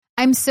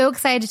I'm so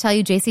excited to tell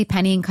you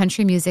JCPenney and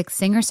country music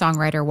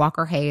singer-songwriter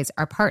Walker Hayes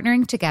are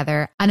partnering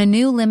together on a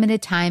new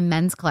limited-time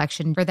men's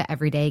collection for the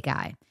everyday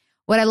guy.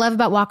 What I love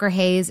about Walker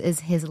Hayes is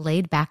his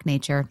laid-back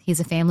nature.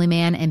 He's a family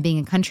man and being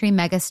a country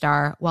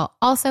megastar while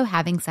also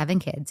having 7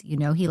 kids. You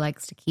know he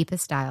likes to keep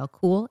his style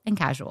cool and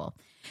casual.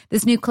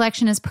 This new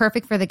collection is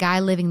perfect for the guy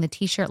living the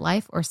t-shirt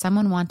life or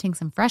someone wanting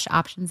some fresh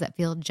options that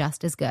feel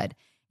just as good.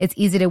 It's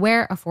easy to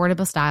wear,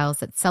 affordable styles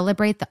that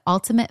celebrate the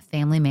ultimate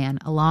family man,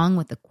 along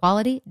with the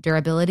quality,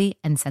 durability,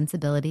 and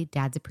sensibility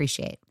dads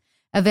appreciate.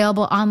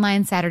 Available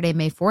online Saturday,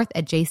 May 4th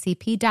at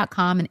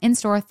jcp.com and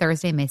in-store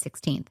Thursday, May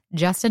 16th.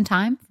 Just in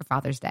time for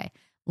Father's Day.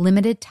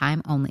 Limited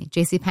time only.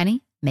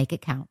 JCPenney, make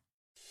it count.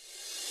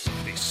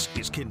 This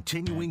is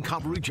continuing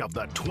coverage of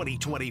the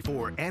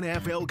 2024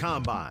 NFL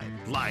Combine,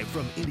 live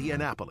from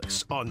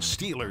Indianapolis on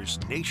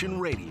Steelers Nation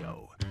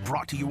Radio.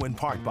 Brought to you in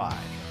part by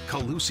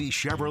Calusi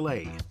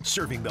Chevrolet,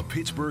 serving the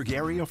Pittsburgh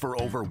area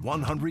for over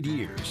 100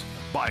 years.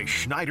 By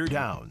Schneider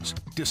Downs.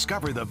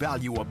 Discover the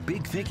value of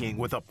big thinking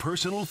with a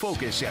personal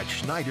focus at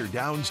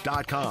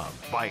schneiderdowns.com.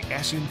 By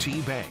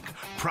S&T Bank,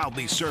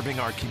 proudly serving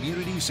our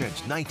community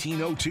since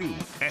 1902.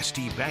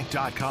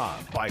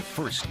 stbank.com. By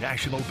First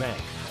National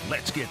Bank.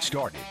 Let's get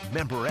started.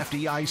 Member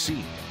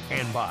FDIC.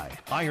 And by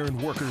Iron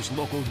Workers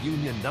Local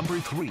Union Number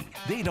 3.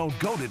 They don't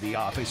go to the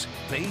office,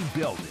 they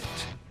build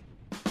it.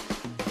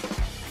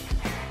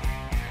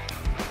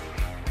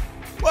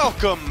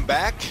 Welcome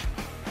back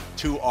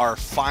to our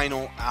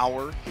final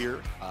hour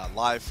here,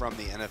 live from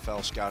the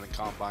NFL Scouting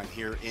Combine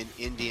here in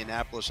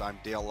Indianapolis. I'm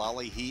Dale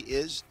Lally. He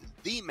is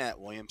the Matt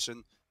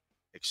Williamson,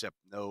 except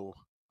no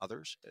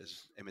others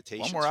as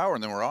imitations. One more hour,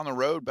 and then we're on the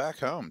road back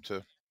home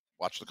to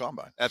watch the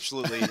Combine.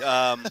 Absolutely.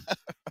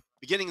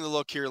 Beginning to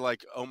look here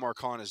like Omar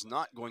Khan is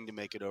not going to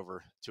make it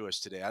over to us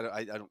today.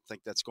 I don't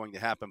think that's going to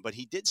happen, but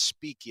he did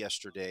speak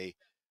yesterday,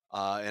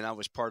 and I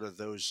was part of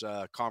those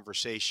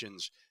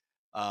conversations.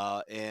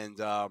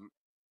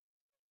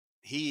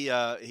 He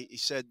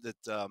said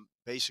that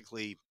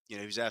basically, you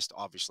know, he was asked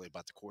obviously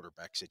about the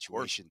quarterback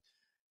situation,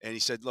 and he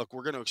said, "Look,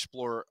 we're going to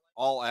explore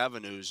all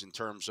avenues in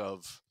terms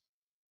of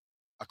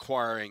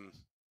acquiring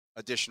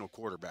additional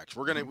quarterbacks.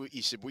 We're going to."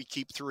 He said, "We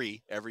keep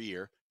 3 every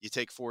year. You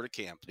take 4 to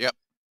camp." Yep.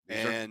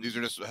 These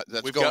are just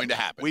that's going to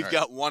happen. We've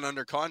got 1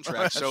 under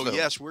contract, so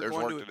yes, we're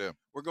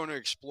going to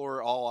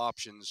explore all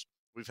options.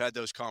 We've had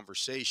those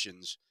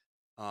conversations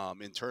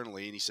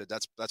internally, and he said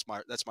that's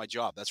my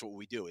job. That's what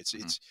we do. It's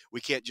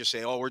we can't just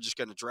say, oh, we're just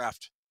going to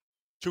draft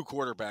 2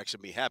 quarterbacks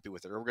and be happy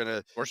with it, or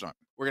of course not.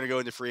 We're going to go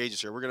into free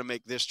agency, or we're going to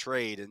make this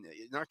trade, and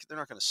they're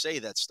not going to say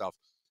that stuff.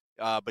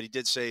 But he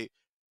did say,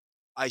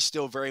 I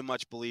still very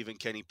much believe in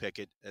Kenny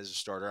Pickett as a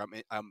starter.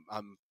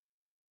 I'm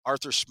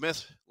Arthur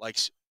Smith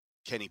likes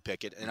Kenny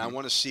Pickett, and I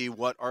want to see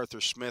what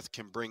Arthur Smith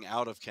can bring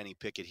out of Kenny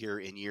Pickett here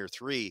in year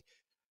 3.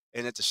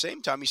 And at the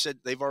same time, he said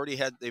they've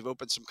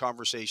opened some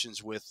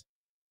conversations with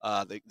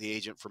the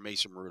agent for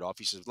Mason Rudolph.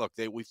 He says, look,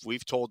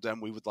 we've told them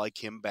we would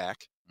like him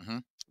back.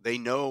 They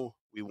know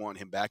we want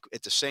him back.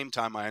 At the same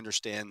time, I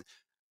understand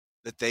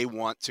that they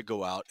want to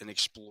go out and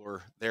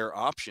explore their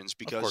options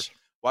because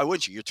why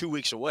wouldn't you? You're 2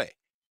 weeks away.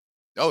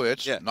 Oh,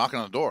 it's knocking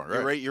on the door.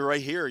 Right? You're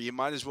right here. You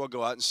might as well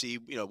go out and see,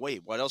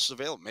 wait, what else is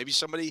available? Maybe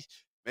somebody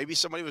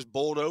was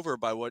bowled over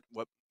by what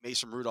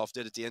Mason Rudolph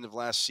did at the end of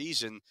last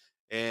season,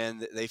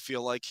 and they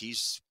feel like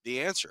he's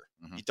the answer.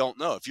 You don't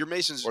know. If you're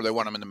Mason's... Or they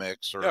want him in the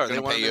mix, or they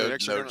pay you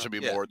to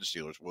be more than the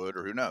Steelers would,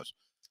 or who knows.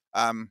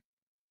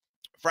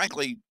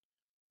 Frankly,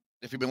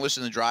 if you've been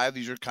listening to Drive,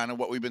 these are kind of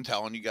what we've been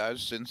telling you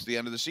guys since the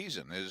end of the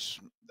season.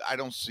 I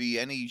don't see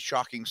any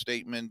shocking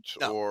statement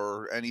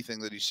or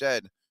anything that he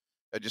said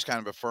that just kind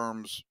of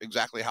affirms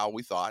exactly how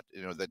we thought,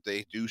 that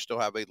they do still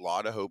have a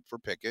lot of hope for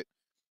Pickett.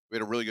 We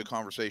had a really good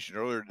conversation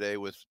earlier today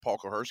with Paul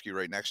Koharski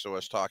right next to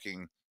us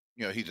talking.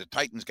 He's a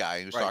Titans guy.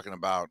 He was talking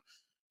about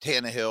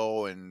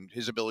Tannehill and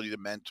his ability to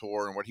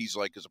mentor and what he's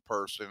like as a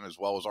person, as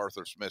well as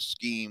Arthur Smith's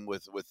scheme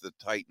with the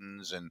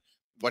Titans and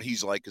what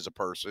he's like as a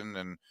person.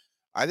 And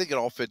I think it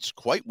all fits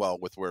quite well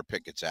with where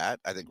Pickett's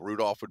at. I think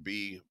Rudolph would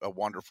be a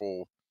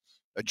wonderful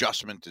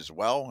adjustment as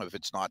well. If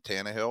it's not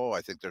Tannehill,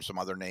 I think there's some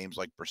other names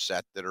like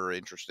Brissett that are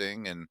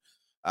interesting. And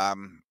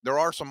there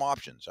are some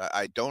options.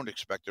 I don't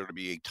expect there to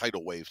be a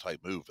tidal wave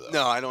type move, though.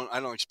 No, I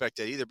don't expect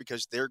that either,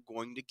 because they're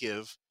going to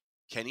give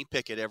Kenny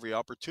Pickett every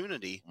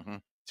opportunity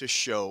to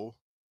show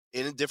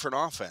in a different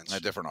offense.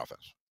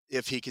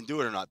 If he can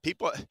do it or not.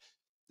 People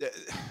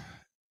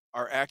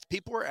are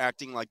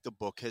acting like the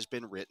book has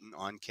been written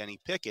on Kenny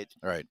Pickett.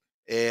 Right.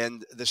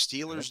 And the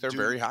Steelers, they're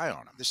very high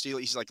on him.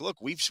 He's like, look,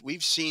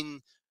 we've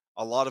seen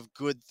a lot of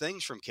good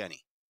things from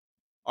Kenny.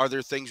 Are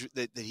there things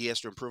that he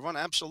has to improve on?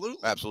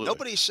 Absolutely.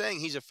 Nobody's saying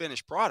he's a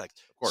finished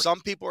product. Of course.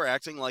 Some people are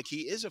acting like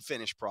he is a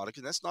finished product,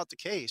 and that's not the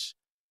case.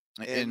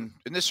 In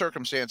this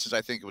circumstances,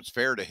 I think what's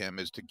fair to him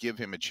is to give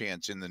him a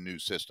chance in the new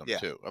system,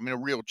 too. I mean, a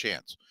real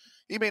chance.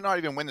 He may not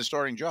even win the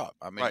starting job.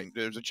 I mean,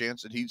 there's a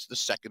chance that he's the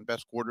second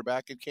best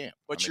quarterback at camp.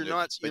 But you're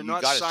not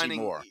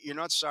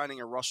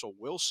signing a Russell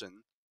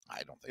Wilson.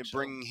 I don't think and so.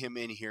 Bringing him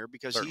in here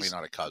because certainly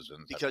not a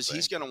cousin. Because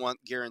he's going to want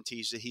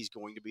guarantees that he's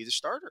going to be the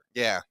starter.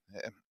 Yeah.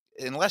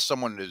 unless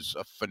someone is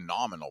a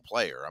phenomenal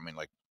player. I mean,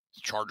 like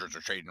the Chargers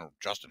are trading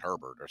Justin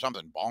Herbert or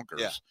something bonkers.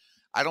 Yeah.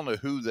 I don't know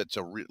who that's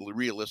a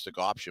realistic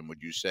option.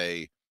 Would you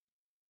say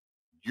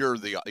you're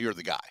the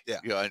guy? Yeah.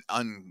 You know,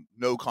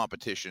 no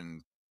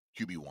competition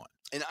QB1.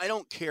 And I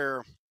don't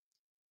care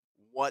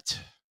what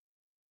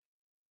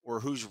or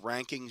whose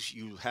rankings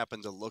you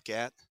happen to look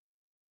at.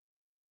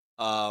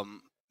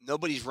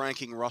 Nobody's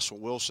ranking Russell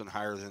Wilson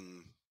higher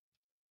than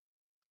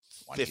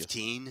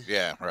 15.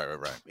 Yeah,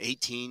 right.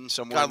 18,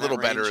 somewhere. Got a little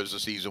range. better as the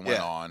season went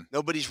on.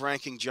 Nobody's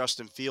ranking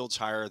Justin Fields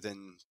higher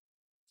than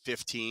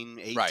 15,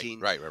 18.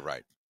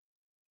 Right.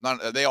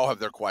 They all have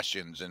their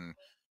questions, and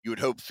you would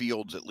hope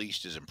Fields at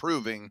least is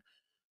improving.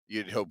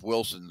 You'd hope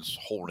Wilson's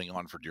holding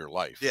on for dear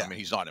life. Yeah. I mean,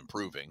 he's not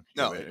improving.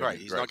 No, right.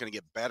 He's not going to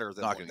get better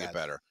than not going to get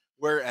better.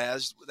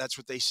 Whereas that's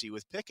what they see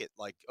with Pickett.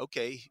 Like,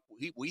 okay,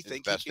 we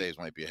think his best days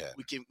might be ahead.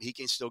 He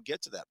can still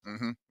get to that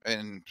point. Mm-hmm.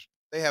 And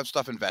they have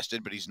stuff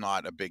invested, but he's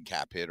not a big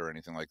cap hit or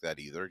anything like that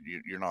either.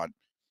 You're not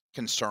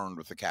concerned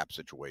with the cap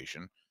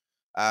situation.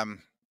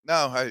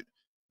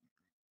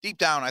 Deep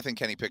down, I think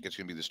Kenny Pickett's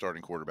going to be the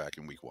starting quarterback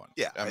in Week 1.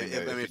 Yeah, I mean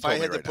if I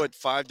had to put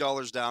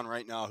 $5 down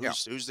right now,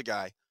 who's the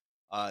guy?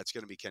 It's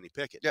going to be Kenny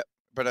Pickett. Yeah,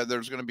 but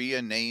there's going to be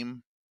a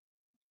name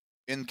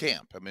in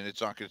camp. I mean,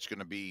 it's not going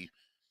to be,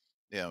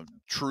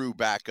 true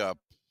backup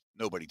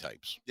nobody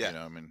types.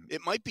 Yeah, I mean,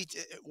 it might be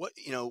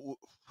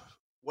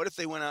what if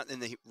they went out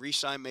and they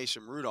re-signed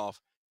Mason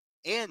Rudolph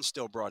and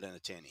still brought in a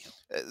Tannehill?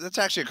 That's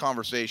actually a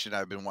conversation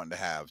I've been wanting to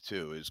have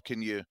too. Is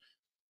can you?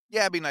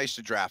 Yeah, it'd be nice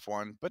to draft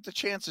one, but the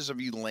chances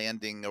of you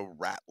landing a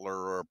Rattler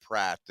or a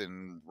Pratt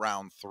in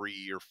round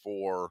 3 or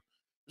 4,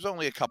 there's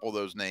only a couple of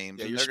those names.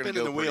 Yeah, and you're they're going to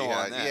spinning go the wheel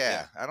high. on that.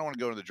 Yeah, I don't want to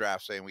go into the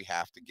draft saying we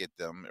have to get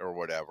them or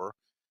whatever.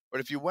 But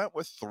if you went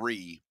with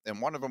 3,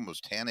 and one of them was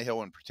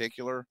Tannehill in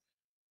particular,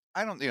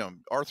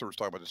 Arthur was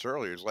talking about this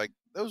earlier. It's like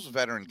those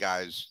veteran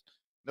guys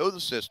know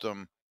the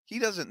system. He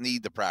doesn't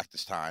need the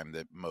practice time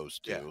that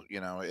most do,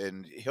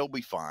 and he'll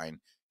be fine.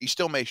 He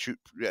still may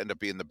end up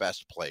being the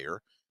best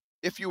player.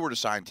 If you were to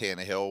sign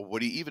Tannehill,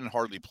 would he even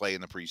hardly play in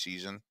the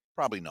preseason?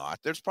 Probably not.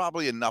 There's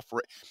probably enough.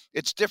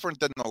 It's different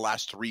than the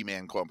last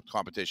 3-man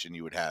competition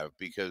you would have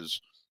because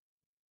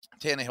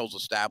Tannehill's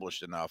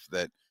established enough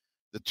that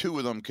the two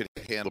of them could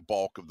handle the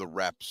bulk of the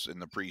reps in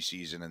the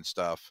preseason and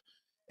stuff,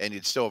 and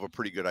you'd still have a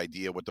pretty good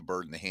idea what the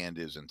bird in the hand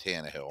is in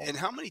Tannehill. And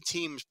how many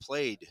teams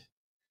played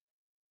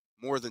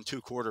more than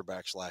 2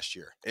 quarterbacks last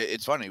year?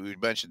 It's funny. We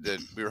mentioned that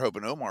we were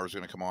hoping Omar was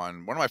going to come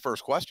on. One of my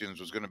first questions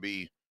was going to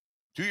be,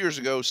 2 years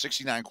ago,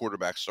 69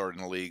 quarterbacks started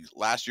in the league.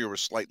 Last year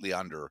was slightly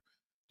under.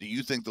 Do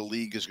you think the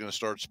league is going to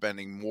start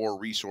spending more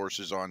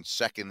resources on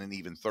second and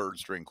even third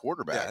string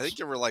quarterbacks? Yeah, I think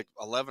there were like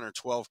 11 or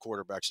 12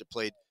 quarterbacks that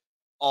played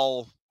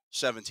all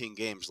 17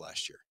 games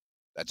last year.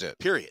 That's it.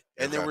 Period.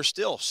 And there were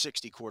still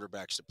 60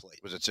 quarterbacks that played.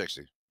 Was it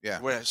 60?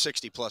 Yeah. Well,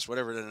 60 plus,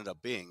 whatever it ended up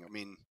being. I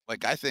mean,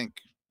 I think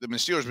the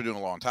Steelers have been doing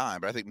a long time,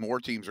 but I think more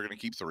teams are going to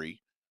keep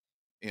 3.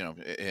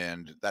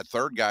 And that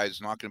third guy is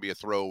not going to be a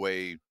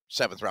throwaway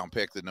 7th-round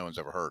pick that no one's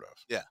ever heard of.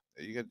 Yeah.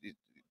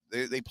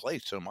 They play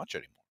so much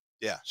anymore.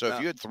 Yeah. So if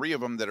you had 3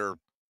 of them that are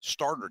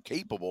starter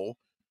capable,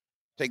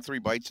 take 3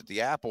 bites at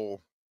the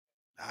apple,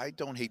 I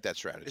don't hate that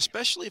strategy.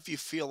 Especially if you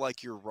feel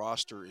like your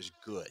roster is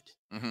good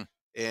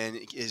and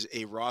is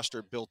a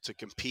roster built to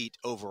compete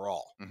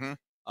overall.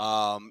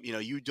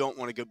 You don't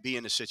want to be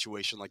in a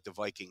situation like the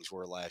Vikings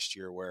were last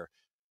year where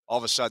all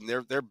of a sudden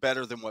they're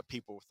better than what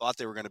people thought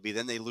they were going to be.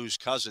 Then they lose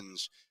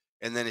Cousins,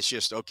 and then it's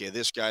just, okay,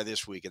 this guy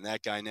this week and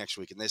that guy next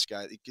week and this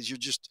guy, because you're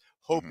just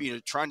hoping,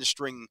 trying to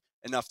string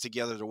enough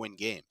together to win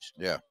games.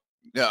 Yeah.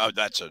 No,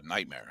 that's a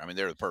nightmare. I mean,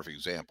 they're the perfect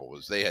example.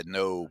 Was they had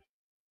no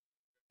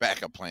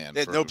backup plan.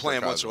 They had no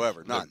plan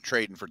whatsoever. None. They're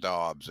trading for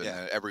Dobbs, and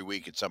every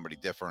week it's somebody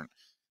different.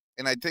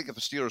 And I think if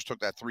the Steelers took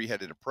that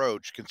 3-headed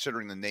approach,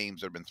 considering the names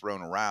that have been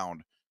thrown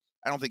around,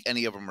 I don't think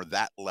any of them are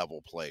that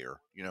level player,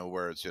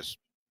 where it's just,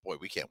 boy,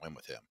 we can't win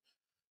with him.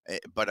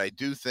 But I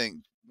do think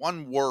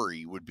one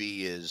worry would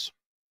be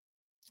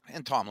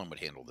and Tomlin would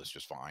handle this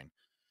just fine,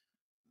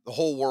 the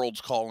whole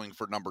world's calling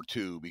for number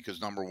 2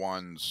 because number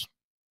 1's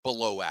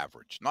below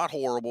average. Not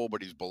horrible,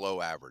 but he's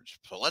below average.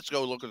 So let's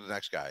go look what the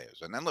next guy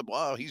is. And then,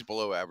 he's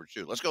below average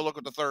too. Let's go look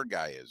what the third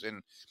guy is.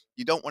 And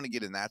you don't want to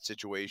get in that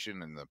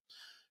situation and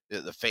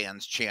the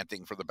fans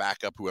chanting for the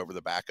backup, whoever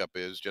the backup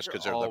is, just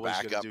because they're the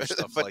backup.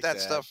 But like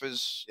that stuff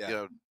is,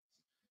 you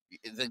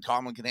think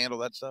Tomlin can handle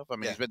that stuff? I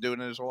mean, he's been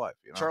doing it his whole life.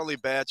 Charlie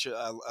Batch,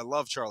 I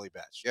love Charlie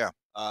Batch. Yeah.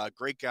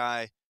 Great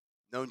guy.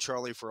 Known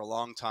Charlie for a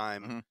long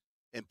time.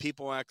 And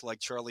people act like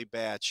Charlie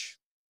Batch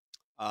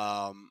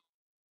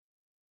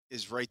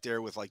is right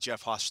there with like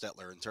Jeff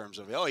Hostetler in terms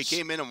of, he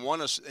came in and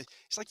won us.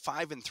 He's like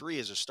 5-3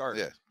 as a starter.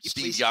 Yeah.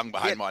 Steve Young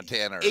behind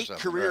Montana or 8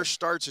 something. career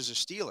starts as a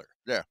Steeler.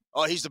 Yeah.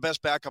 Oh, he's the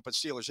best backup in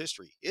Steelers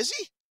history. Is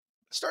he?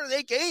 Started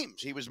 8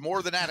 games. He was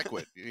more than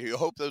adequate. You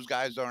hope those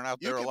guys aren't out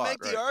there a lot. You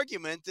can make the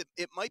argument that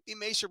it might be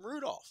Mason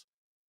Rudolph.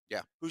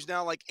 Yeah. Who's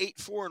now like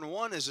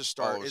 8-4-1 as a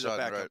start, as a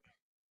backup. Right.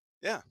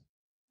 Yeah.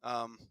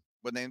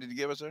 What name did you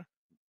give us there?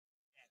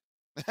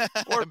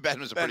 Or Ben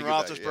was Ben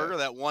Roethlisberger,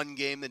 that one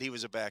game that he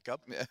was a backup.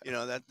 Yeah.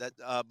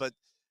 But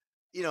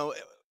you know,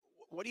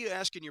 what are you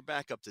asking your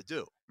backup to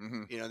do?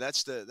 Mm-hmm. You know,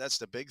 that's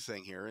the big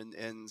thing here.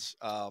 And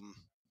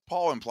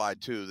Paul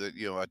implied too that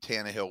a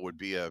Tannehill would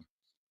be a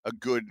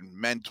good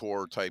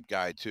mentor type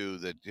guy too.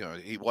 That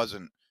he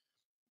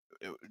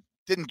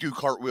didn't do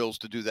cartwheels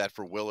to do that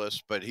for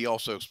Willis, but he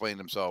also explained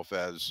himself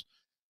as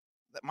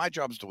that my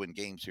job is to win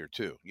games here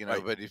too.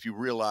 Right. But if you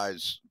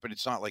realize, but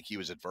it's not like he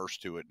was adverse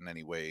to it in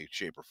any way,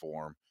 shape, or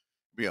form.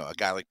 A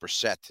guy like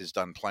Brissett has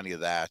done plenty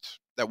of that.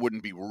 That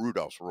wouldn't be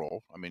Rudolph's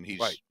role. I mean, he's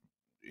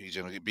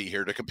going to be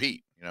here to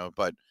compete.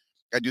 But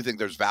I do think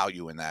there's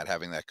value in that,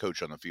 having that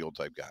coach on the field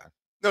type guy.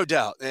 No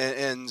doubt.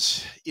 And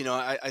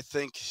I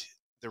think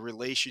the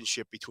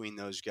relationship between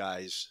those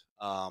guys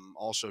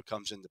also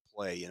comes into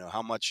play.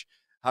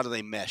 How do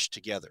they mesh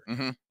together?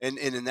 Mm-hmm. And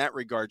in that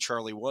regard,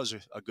 Charlie was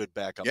a good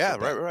backup. Yeah,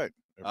 right.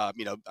 I'm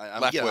not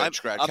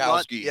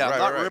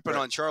ripping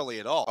on Charlie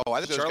at all. Oh,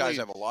 I think those guys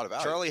have a lot of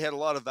value. Charlie had a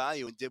lot of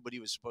value and did what he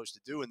was supposed to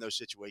do in those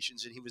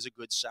situations, and he was a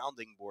good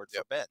sounding board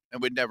for Ben.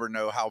 And we'd never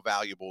know how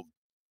valuable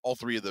all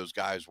three of those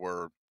guys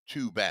were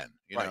to Ben,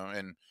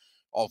 and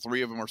all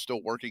three of them are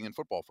still working in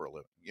football for a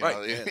living.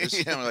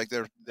 Like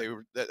they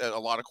were a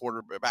lot of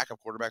backup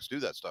quarterbacks do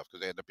that stuff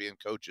because they end up being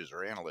coaches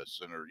or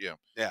analysts and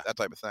that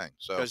type of thing.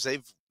 So because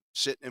they've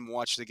sit and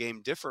watched the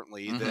game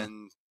differently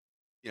than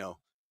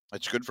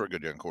it's good for a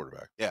good young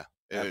quarterback. Yeah,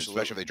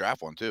 especially if they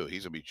draft one too.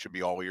 Should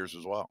be all ears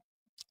as well.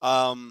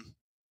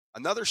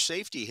 Another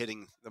safety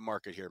hitting the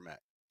market here, Matt.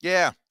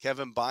 Yeah,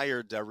 Kevin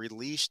Byard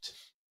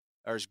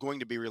is going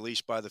to be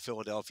released by the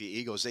Philadelphia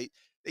Eagles.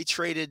 They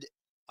traded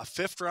a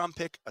 5th-round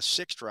pick, a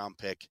 6th-round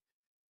pick,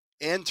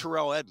 and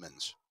Terrell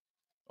Edmonds.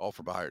 All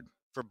for Byard.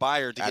 For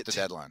Byard to at get the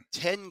deadline.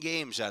 10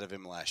 games out of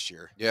him last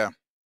year. Yeah.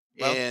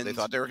 Well, and they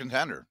thought they were a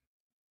contender.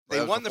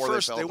 They won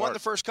the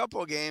first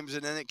couple of games,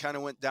 and then it kind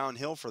of went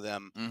downhill for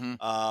them.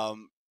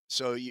 Mm-hmm.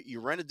 So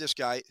you rented this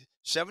guy,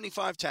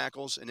 75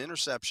 tackles, an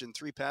interception,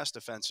 3 pass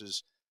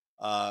defenses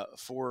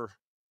for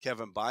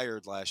Kevin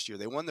Byard last year.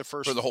 They won the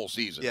first for the whole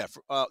season. Yeah,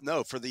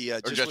 for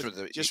the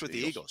just with the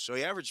Eagles. So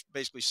he averaged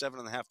basically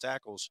 7.5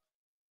 tackles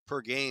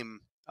per game.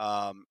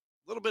 A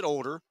little bit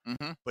older,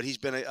 but he's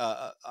been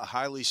a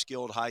highly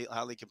skilled,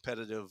 highly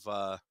competitive.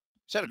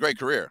 He's had a great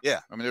career.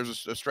 Yeah, I mean,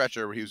 there's a stretch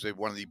there where he was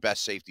one of the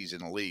best safeties in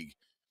the league.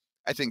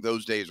 I think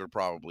those days are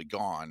probably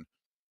gone,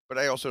 but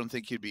I also don't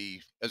think he'd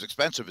be as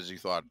expensive as he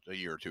thought a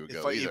year or two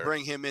ago. If you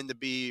bring him in to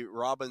be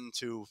Robin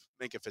to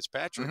Minkah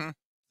Fitzpatrick,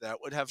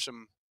 that would have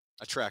some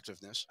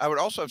attractiveness. I would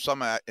also have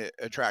some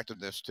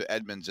attractiveness to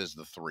Edmonds as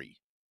the 3.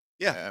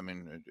 Yeah. I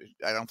mean,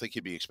 I don't think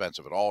he'd be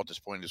expensive at all at this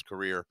point in his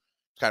career.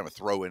 It's kind of a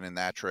throw-in in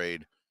that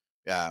trade.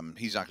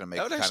 He's not going to make.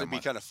 That would actually be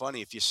kind of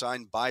funny if you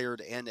signed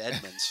Byard and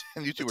Edmonds.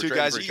 And you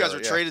guys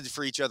were traded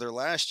for each other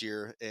last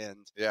year,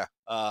 and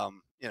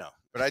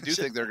But I do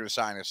think they're going to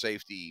sign a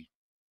safety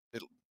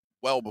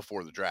well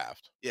before the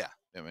draft. Yeah,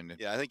 I mean,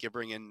 I think you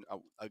bring in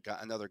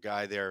another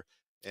guy there.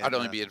 And, I'd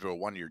only be into a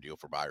 1-year deal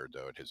for Byard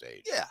though at his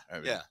age. Yeah, I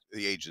mean,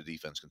 the age of the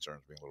defense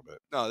concerns me a little bit.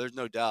 No, there's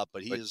no doubt,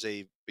 but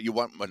but you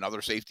want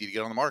another safety to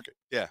get on the market.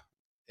 Yeah,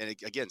 and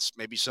again,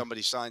 maybe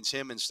somebody signs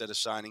him instead of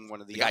signing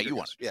one of the guy you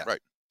want. Yeah,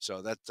 right.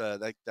 So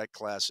that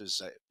class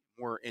is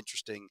more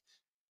interesting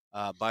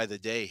by the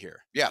day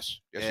here.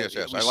 Yes.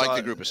 I like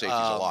the group of safeties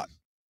a lot.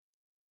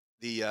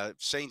 The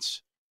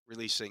Saints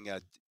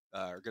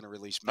are going to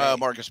release May.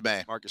 Marcus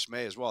May. Marcus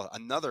May as well.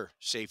 Another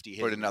safety.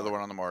 Put another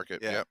one on the market.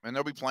 Yeah. And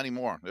there'll be plenty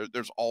more.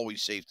 There's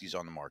always safeties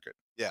on the market.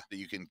 Yeah. That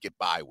you can get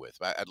by with.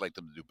 I'd like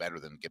them to do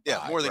better than get by.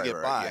 Yeah, more than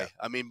get by. Yeah.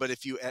 I mean, but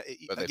if you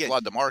they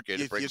flood the market,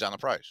 it brings down the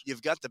price.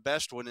 You've got the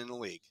best one in the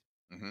league.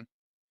 Mm-hmm.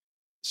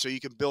 So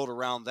you can build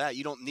around that.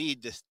 You don't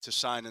need to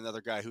sign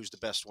another guy who's the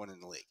best one in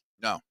the league.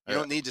 No. You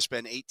don't need to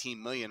spend $18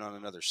 million on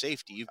another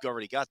safety. You've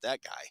already got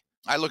that guy.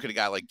 I look at a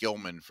guy like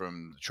Gilman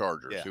from the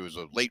Chargers, who was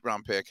a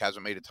late-round pick,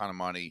 hasn't made a ton of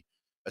money,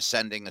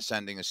 ascending,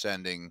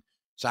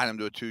 sign him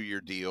to a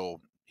 2-year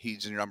deal.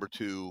 He's your number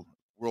 2,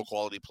 real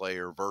quality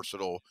player,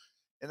 versatile,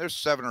 and there's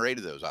 7 or 8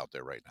 of those out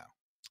there right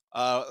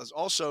now.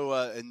 Also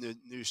in the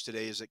news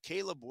today is that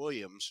Caleb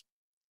Williams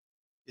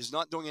is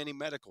not doing any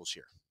medicals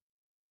here.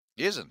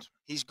 He isn't.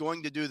 He's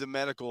going to do the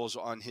medicals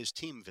on his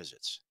team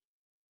visits.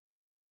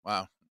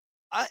 Wow.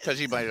 Because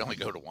he might only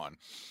go to one.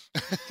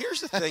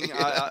 Here's the thing.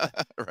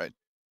 Right.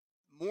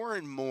 More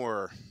and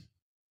more.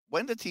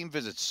 When do team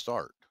visits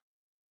start?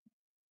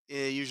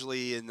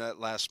 Usually in that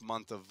last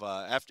month of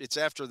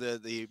after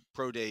the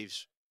pro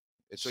days.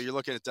 So you're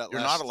looking at that.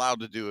 You're not allowed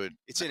to do it.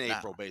 It's in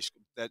April,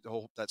 basically.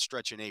 That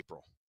stretch in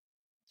April.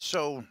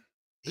 So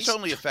this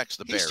only affects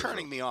the Bears. He's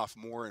turning me off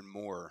more and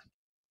more.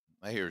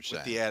 I hear what you're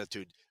saying. The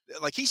attitude,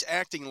 like he's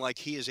acting like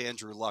he is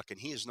Andrew Luck, and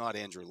he is not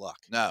Andrew Luck.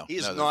 No, he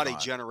is not a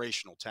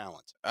generational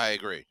talent. I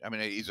agree. I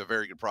mean, he's a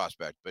very good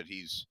prospect, but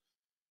if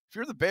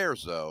you're the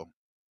Bears, though,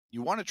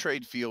 you want to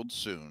trade Fields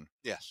soon.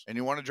 Yes. And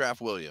you want to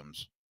draft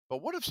Williams.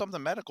 But what if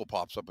something medical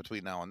pops up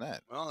between now and then?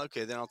 Well,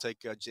 okay, then I'll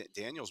take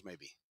Daniels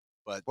maybe.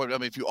 But I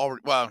mean, if you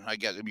I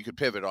guess you could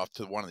pivot off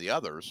to one of the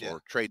others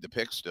or trade the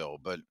pick still.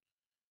 But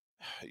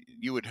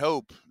you would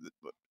hope.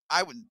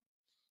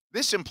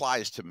 This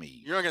implies to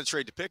me you're not going to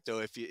trade the pick though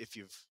if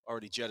you've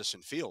already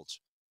jettisoned Fields.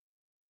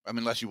 I mean,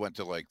 unless you went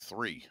to like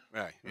 3.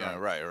 Right. Yeah.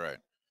 Right.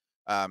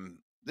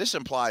 This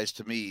implies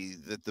to me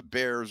that the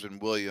Bears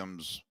and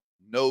Williams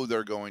know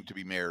they're going to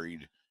be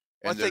married.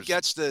 Well, I think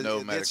that's the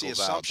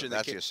assumption.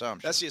 That's the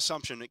assumption. That's the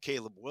assumption that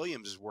Caleb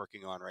Williams is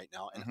working on right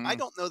now, and I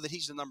don't know that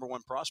he's the number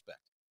one prospect.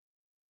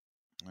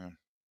 Yeah.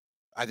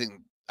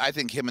 I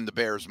think him and the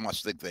Bears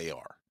must think they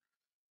are,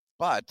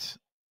 but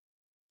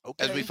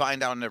as we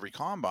find out in every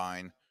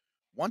combine,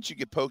 once you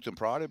get poked and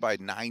prodded by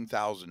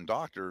 9,000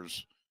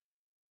 doctors,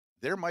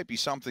 there might be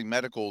something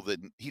medical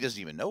that he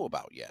doesn't even know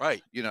about yet.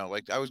 Right.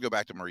 Like I always go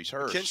back to Maurice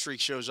Hurst. McKinstry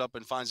shows up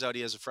and finds out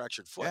he has a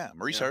fractured foot. Yeah,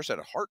 Maurice Hurst had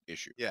a heart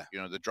issue. Yeah.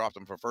 That dropped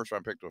him from a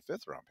first-round pick to a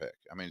fifth-round pick.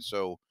 I mean,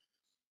 so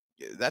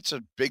that's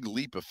a big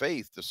leap of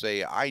faith to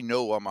say, I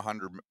know I'm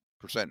 100%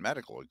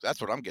 medical. That's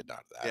what I'm getting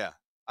out of that. Yeah.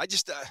 I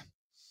just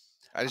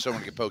don't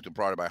want to get poked and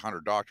prodded by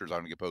 100 doctors. I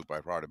want to get poked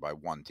and prodded by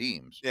one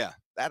team. Yeah.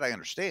 That I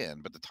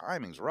understand, but the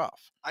timing's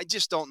rough. I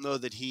just don't know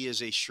that he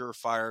is a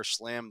surefire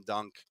slam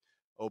dunk.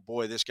 Oh,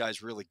 boy, this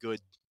guy's really good.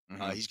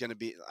 He's going to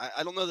be –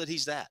 I don't know that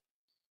he's that.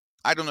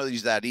 I don't know that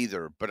he's that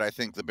either, but I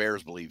think the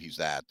Bears believe he's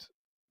that.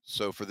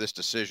 So for this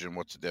decision,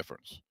 what's the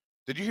difference?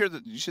 Did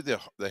you see the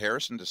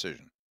Harrison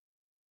decision?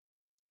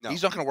 No.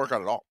 He's not going to work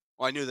out at all.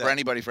 Well, I knew that. For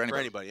anybody,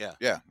 yeah.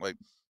 Yeah, like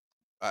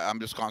I'm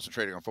just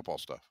concentrating on football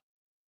stuff,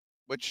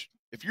 which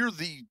if you're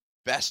the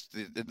best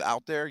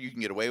out there, you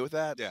can get away with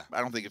that. Yeah. I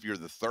don't think if you're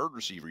the third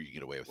receiver, you can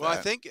get away with that. Well, I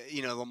think,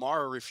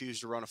 Lamar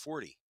refused to run a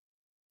 40.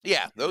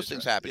 Yeah, those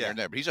things happen here and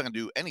there, but he's not going to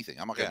do anything.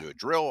 I'm not going to do a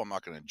drill. I'm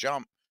not going to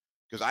jump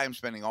because I am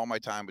spending all my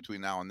time between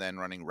now and then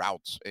running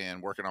routes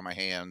and working on my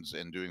hands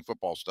and doing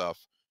football stuff.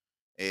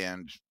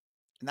 And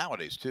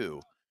nowadays, too,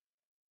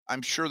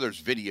 I'm sure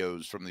there's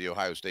videos from the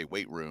Ohio State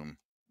weight room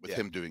with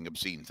him doing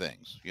obscene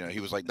things. He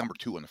was like number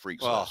 2 on the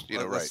freaks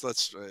list.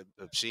 Let's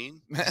obscene.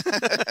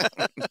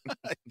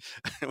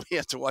 We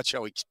have to watch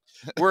how we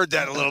word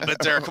that a little bit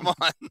there. Come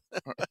on.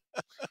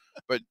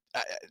 But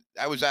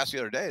I was asked the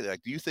other day,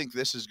 like, do you think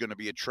this is going to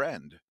be a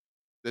trend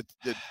that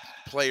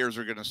players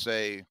are going to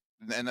say,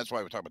 and that's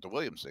why we talk about the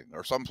Williams thing,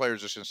 or some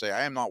players just going to say,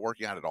 I am not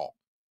working out at all,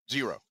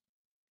 0.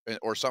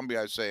 Or somebody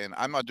I was saying,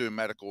 I'm not doing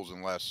medicals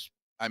unless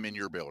I'm in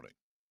your building.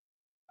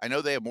 I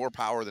know they have more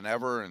power than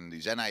ever, and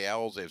these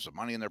NILs, they have some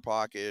money in their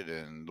pocket,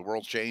 and the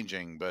world's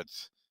changing, but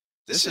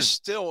this is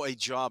still a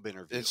job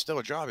interview. It's still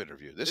a job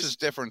interview. This is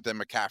different than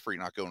McCaffrey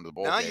not going to the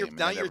bowl game.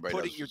 Now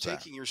you're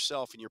taking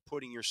yourself and you're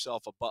putting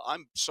yourself above.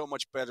 I'm so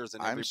much better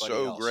than everybody else. I'm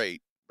so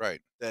great, right?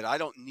 That I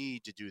don't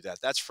need to do that.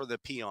 That's for the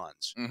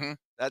peons. Mm-hmm.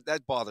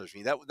 That bothers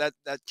me. That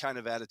kind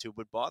of attitude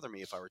would bother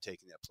me if I were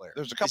taking that player.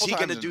 There's a couple. Is he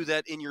going to do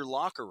that in your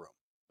locker room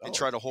and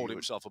try to hold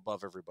himself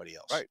above everybody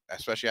else? Right,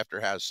 especially after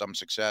he has some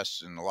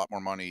success and a lot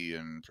more money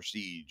and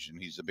prestige,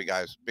 and he's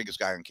the biggest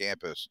guy on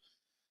campus.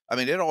 I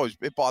mean,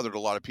 it bothered a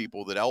lot of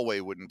people that Elway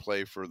wouldn't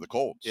play for the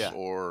Colts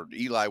or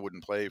Eli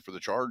wouldn't play for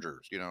the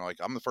Chargers. Like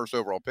I'm the first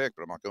overall pick,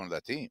 but I'm not going to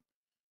that team.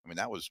 I mean,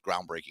 that was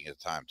groundbreaking at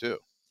the time too.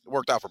 It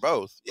worked out for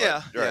both.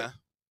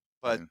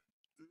 But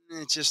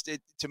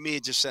to me,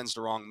 it just sends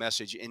the wrong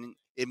message in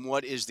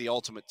what is the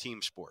ultimate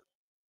team sport.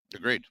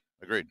 Agreed.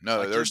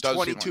 No, there's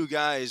 22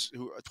 guys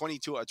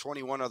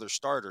 21 other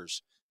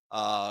starters,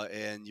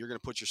 and you're going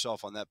to put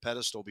yourself on that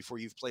pedestal before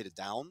you've played it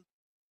down.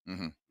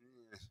 Mm-hmm.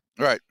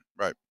 Right.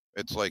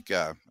 It's like,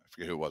 I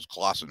forget who it was,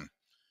 Clausen,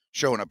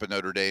 showing up at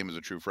Notre Dame as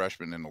a true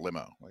freshman in a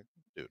limo. Like,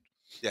 dude.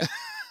 Yeah.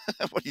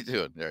 What are you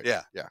doing there?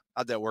 Yeah.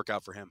 How'd that work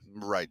out for him?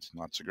 Right.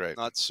 Not so great.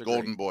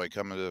 Golden boy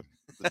coming to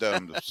the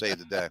Dome to save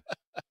the day.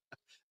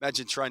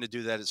 Imagine trying to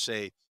do that and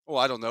say,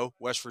 I don't know,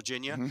 West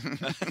Virginia.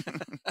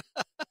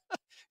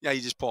 Yeah,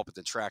 you just pull up at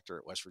the tractor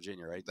at West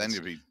Virginia, right? Then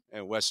you'd be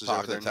and Wes is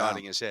over there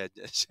nodding his head.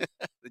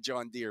 The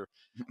John Deere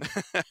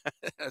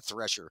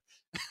thresher.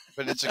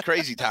 But it's a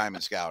crazy time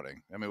in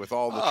scouting. I mean, with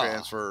all the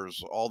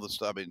transfers, all the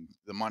stuff,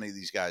 the money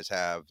these guys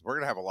have, we're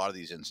going to have a lot of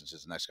these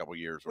instances in the next couple of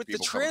years. With the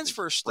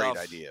transfer stuff,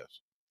 great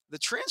ideas. The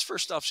transfer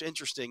stuff's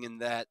interesting in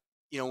that,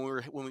 when we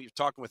were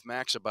talking with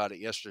Max about it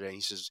yesterday,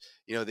 he says,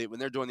 when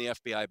they're doing the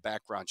FBI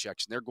background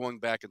checks and they're going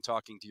back and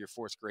talking to your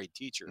 4th grade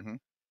teacher. Mm-hmm.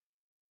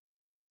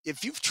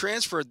 If you've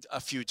transferred a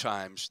few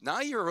times,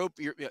 now these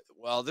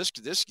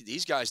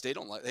guys, they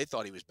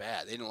thought he was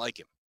bad. They didn't like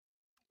him.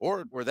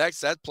 Or that's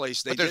that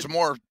place. There's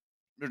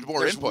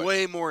input.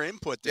 Way more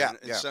input there.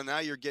 And so now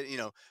you're getting,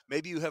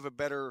 maybe you have a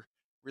better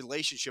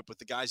relationship with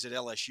the guys at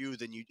LSU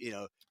than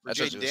for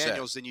Jaden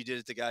Daniels than you did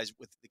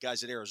with the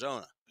guys at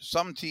Arizona.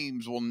 Some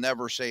teams will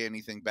never say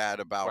anything bad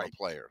about a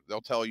player.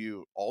 They'll tell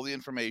you all the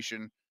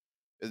information.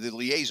 The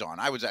liaison.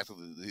 I was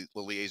actually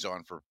the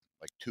liaison for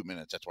like 2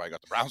 minutes. That's why I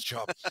got the Browns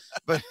job.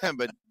 but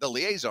the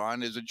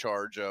liaison is in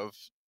charge of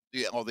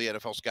all the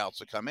NFL scouts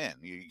that come in.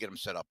 You get them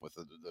set up with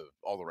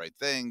all the right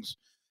things,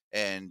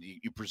 and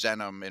you present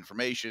them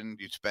information.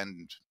 You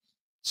spend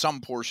some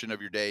portion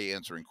of your day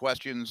answering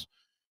questions,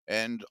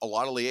 and a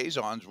lot of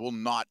liaisons will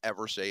not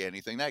ever say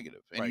anything negative.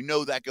 And you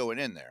know that going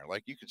in there.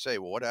 Like you could say,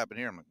 well, what happened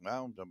here? I'm like,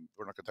 well,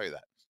 we're not going to tell you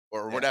that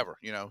or whatever,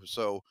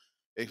 So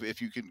if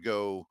you can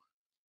go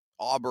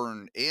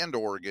Auburn and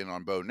Oregon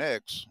on Bo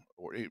Nix,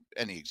 or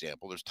any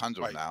example, there's tons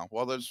of them now.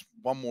 Well, there's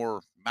one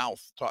more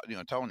mouth,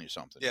 telling you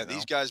something. Yeah,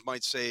 these guys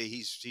might say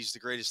he's the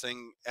greatest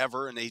thing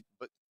ever,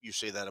 but you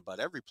say that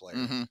about every player.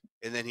 Mm-hmm.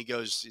 And then he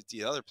goes to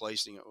the other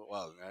place, and you go,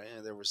 well,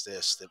 there was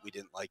this that we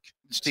didn't like.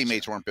 His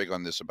teammates weren't big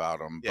on this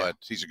about him, but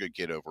he's a good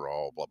kid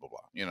overall, blah, blah,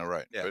 blah.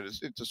 Right. Yeah. But it's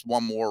just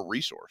one more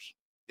resource.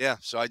 Yeah,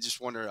 so I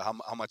just wonder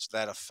how much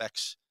that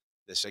affects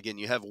this. Again,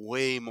 you have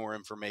way more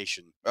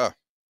information.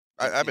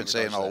 I've been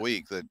saying all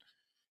week that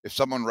if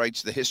someone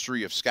writes the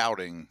history of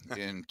scouting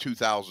in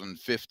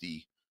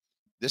 2050,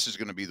 this is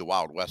going to be the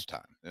Wild West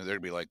time. And they're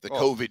going to be like the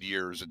COVID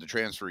years and the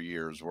transfer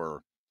years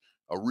were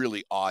a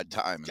really odd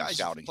time in the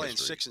scouting playing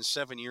history. 6 and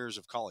 7 years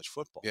of college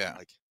football. Yeah.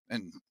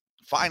 And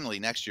finally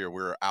next year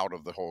we're out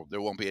of the whole, there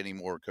won't be any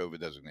more COVID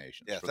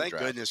designations. Yeah, thank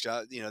goodness,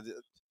 God.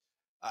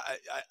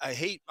 I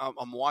hate,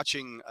 I'm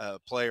watching a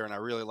player and I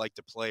really like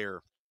the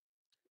player.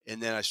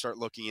 And then I start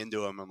looking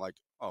into him. I'm like,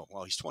 oh,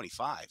 well, he's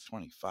 25.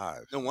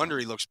 25. No wonder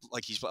he looks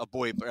like he's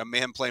a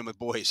man playing with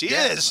boys. He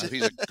is. If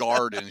he's a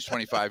guard and he's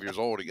 25 years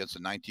old against a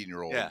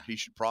 19-year-old, he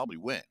should probably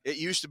win. It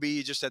used to be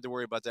you just had to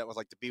worry about that with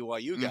like the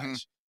BYU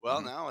guys.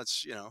 Well, now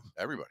it's,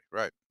 everybody,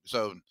 right.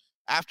 So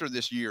after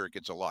this year, it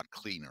gets a lot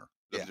cleaner.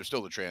 There's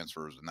still the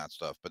transfers and that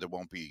stuff, but there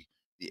won't be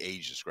the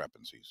age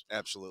discrepancies.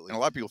 Absolutely. And a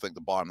lot of people think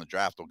the bottom of the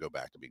draft will go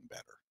back to being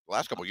better. The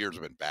last couple of years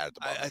have been bad at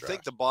the bottom of the draft. I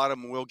think the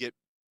bottom will get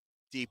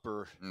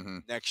deeper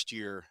next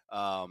year.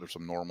 There's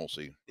some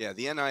normalcy. Yeah,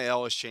 the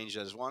NIL has changed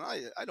as well.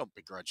 I don't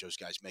begrudge those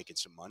guys making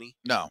some money.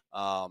 No.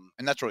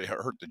 And that's really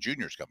hurt the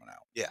juniors coming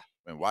out. Yeah.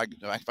 I mean,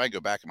 if I go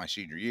back in my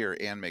senior year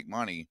and make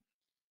money,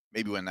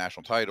 maybe win a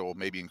national title,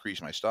 maybe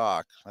increase my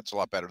stock, that's a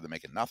lot better than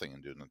making nothing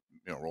and doing,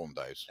 rolling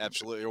dice.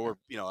 Absolutely. Or,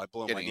 I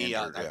blow my knee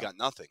out and I've got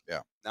nothing. Yeah.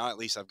 Now at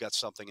least I've got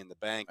something in the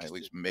bank. I at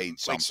least made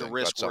something. Makes the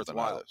risk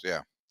worthwhile.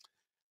 Yeah.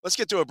 Let's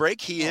get to a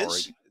break. He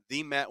is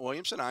the Matt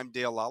Williamson. I'm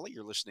Dale Lally.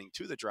 You're listening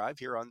to The Drive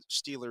here on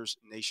Steelers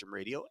Nation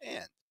Radio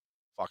and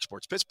Fox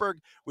Sports Pittsburgh.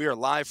 We are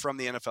live from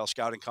the NFL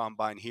Scouting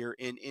Combine here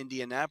in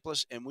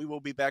Indianapolis, and we will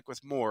be back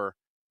with more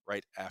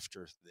right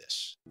after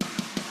this.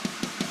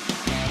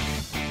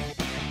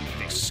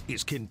 This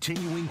is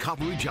continuing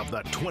coverage of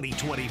the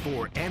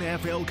 2024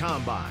 NFL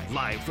Combine,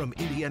 live from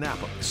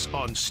Indianapolis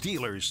on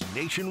Steelers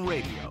Nation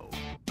Radio.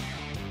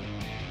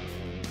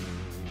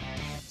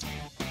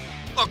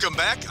 Welcome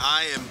back.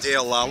 I am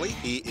Dale Lally.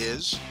 He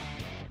is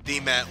the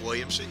Matt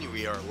Williamson.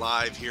 We are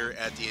live here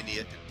at the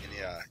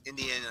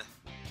Indiana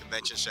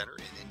Convention Center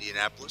in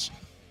Indianapolis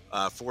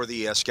for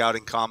the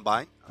Scouting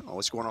Combine. I don't know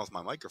what's going on with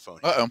my microphone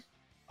here.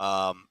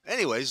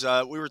 Anyways,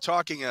 we were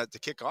talking to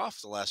kick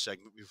off the last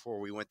segment before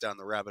we went down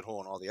the rabbit hole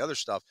and all the other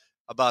stuff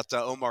about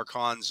Omar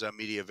Khan's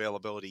media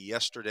availability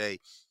yesterday.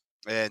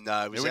 And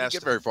we didn't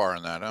get very far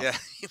on that, huh? Yeah,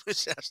 he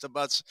was asked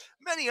about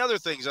many other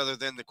things other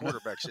than the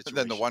quarterback situation.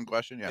 Than the one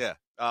question, yeah.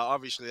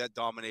 Obviously, that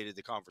dominated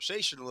the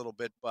conversation a little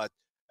bit, but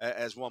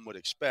as one would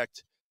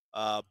expect.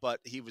 But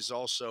he was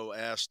also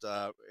asked,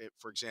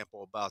 for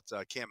example, about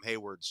Cam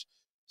Hayward's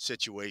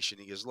situation.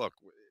 He goes, look,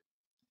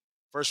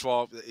 first of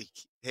all,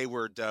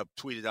 Hayward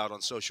tweeted out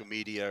on social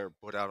media or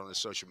put out on his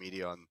social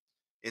media on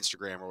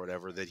Instagram or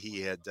whatever that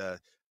he had a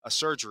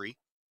surgery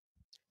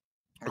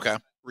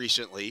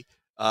recently.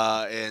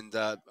 And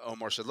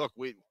Omar said, look,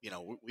 we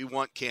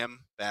want Cam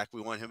back.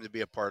 We want him to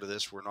be a part of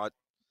this. We're not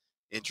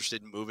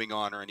interested in moving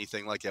on or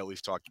anything like that.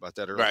 We've talked about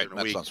that earlier in the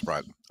week. That's not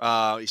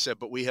surprising. He said,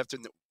 but we have to,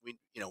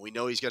 we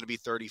know he's going to be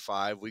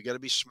 35. We got to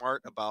be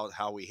smart about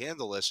how we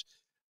handle this.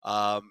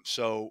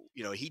 So,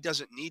 he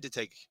doesn't need to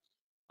take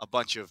a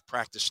bunch of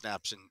practice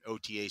snaps and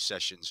OTA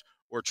sessions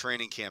or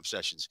training camp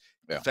sessions.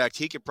 Yeah. In fact,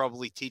 he could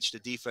probably teach the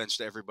defense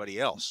to everybody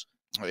else.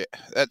 Oh,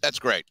 yeah. That's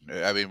great.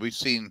 I mean, we've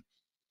seen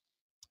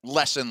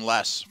less and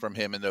less from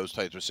him in those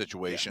types of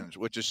situations,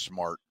 which is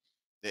smart.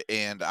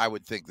 And I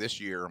would think this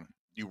year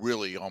you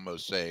really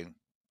almost say,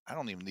 I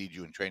don't even need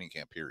you in training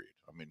camp, period.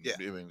 I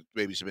mean,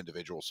 maybe some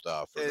individual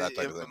stuff or that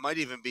type of thing. It might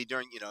even be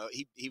during,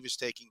 he was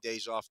taking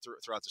days off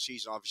throughout the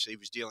season. Obviously, he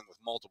was dealing with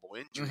multiple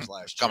injuries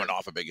last year. Coming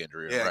off a big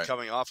injury. Yeah, right.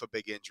 Coming off a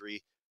big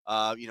injury.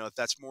 If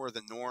that's more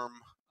the norm,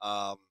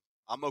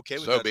 I'm okay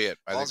with that. So be it.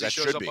 I think that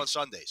should be. He shows up on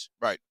Sundays.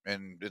 Right.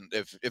 And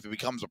if it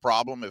becomes a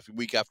problem, if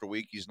week after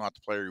week he's not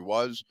the player he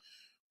was,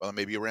 well,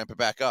 maybe you ramp it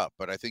back up.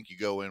 But I think you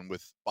go in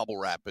with bubble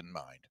wrap in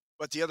mind.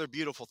 But the other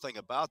beautiful thing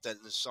about that,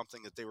 and this is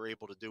something that they were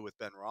able to do with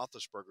Ben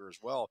Roethlisberger as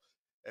well,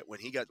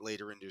 when he got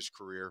later into his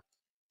career,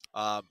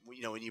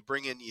 when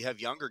you have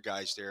younger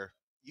guys there,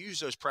 use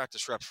those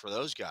practice reps for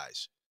those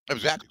guys.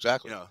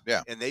 Exactly.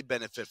 Yeah. And they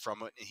benefit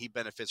from it, and he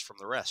benefits from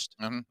the rest.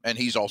 Mm-hmm. And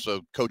he's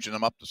also coaching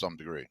them up to some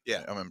degree.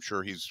 Yeah. I'm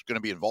sure he's going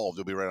to be involved.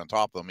 He'll be right on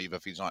top of them, even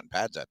if he's not in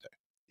pads that day.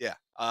 Yeah.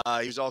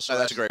 He was also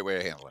that's a great way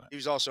of handling it. He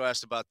was also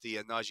asked about the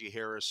Najee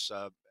Harris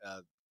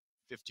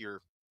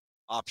 50-year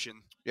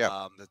option.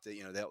 Yeah. That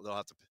they'll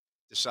have to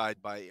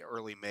decide by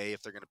early May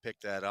if they're going to pick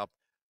that up.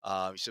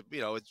 He said, we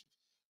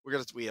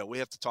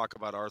have to talk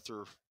about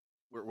Arthur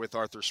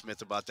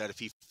Smith about that if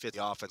he fit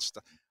the offense.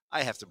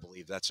 I have to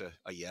believe that's a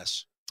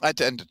yes. I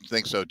tend to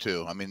think so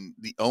too. I mean,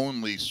 the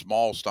only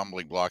small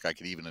stumbling block I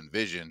could even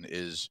envision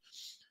is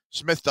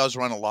Smith does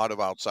run a lot of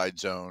outside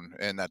zone,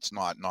 and that's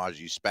not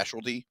Najee's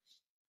specialty.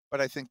 But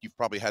I think you've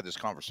probably had this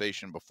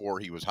conversation before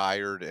he was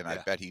hired, and I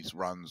bet he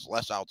runs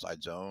less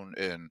outside zone.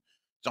 And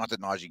it's not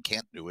that Najee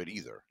can't do it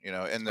either,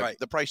 and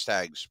the price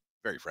tag's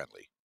very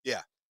friendly.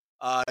 Yeah.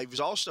 He was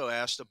also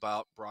asked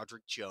about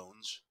Broderick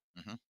Jones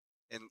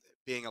and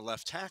being a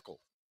left tackle.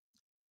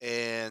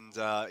 And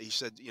he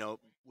said,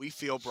 we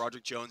feel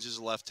Broderick Jones is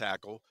a left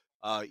tackle.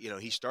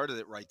 He started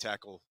at right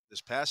tackle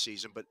this past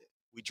season, but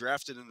we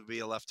drafted him to be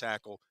a left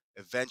tackle.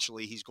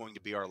 Eventually, he's going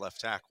to be our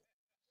left tackle.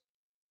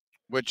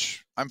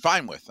 Which I'm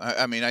fine with.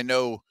 I mean, I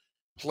know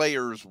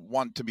players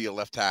want to be a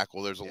left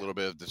tackle. There's a little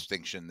bit of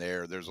distinction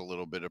there. There's a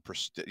little bit of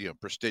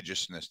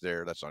prestigiousness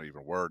there. That's not even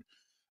a word.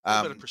 A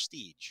little bit of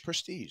prestige.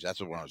 Prestige. That's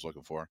what I was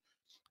looking for.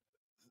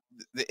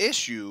 The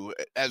issue,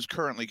 as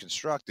currently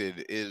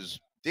constructed, is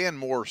Dan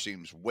Moore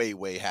seems way,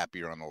 way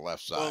happier on the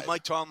left side. Well,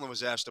 Mike Tomlin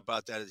was asked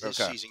about that at his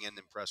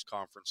season-ending press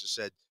conference and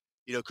said,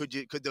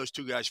 could those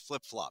two guys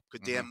flip-flop?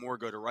 Could Dan Moore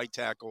go to right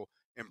tackle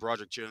and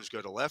Broderick Jones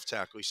go to left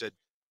tackle? He said,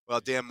 well,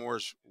 Dan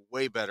Moore's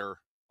way better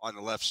on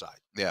the left side.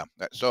 Yeah.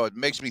 So it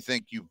makes me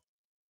think you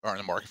are in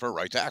the market for a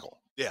right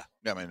tackle. Yeah.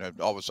 I mean,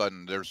 all of a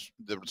sudden, the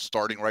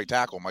starting right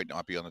tackle might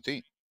not be on the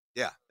team.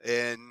 Yeah.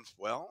 And,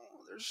 well,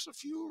 there's a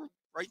few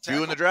right tackle.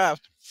 Few in the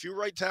draft. Few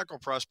right tackle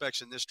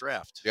prospects in this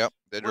draft. Yep.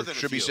 That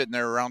should be sitting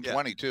there around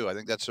 20, too. I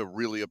think that's a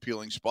really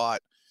appealing spot.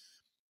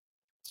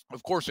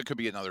 Of course, it could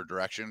be another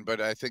direction,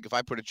 but I think if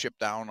I put a chip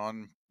down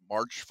on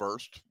March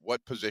 1st,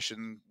 what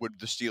position would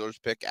the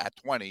Steelers pick at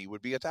 20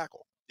 would be a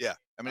tackle? Yeah.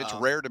 I mean, it's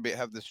rare to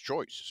have this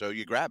choice, so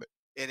you grab it.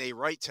 And a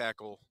right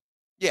tackle.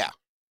 Yeah.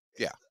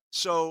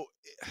 So,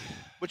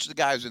 which the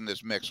guys in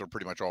this mix are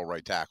pretty much all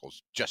right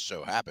tackles. Just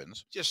so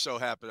happens. I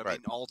mean,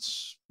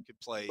 Altz could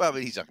play. Well,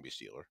 but he's not going to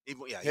be a Steeler.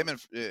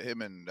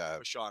 Him and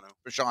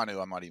Fashanu,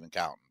 I'm not even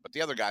counting. But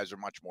the other guys are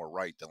much more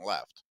right than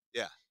left.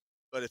 Yeah,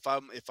 but if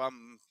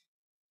I'm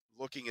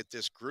looking at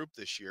this group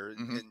this year,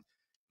 and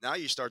now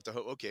you start to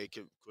okay,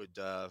 could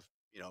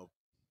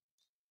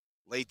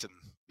Latham.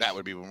 That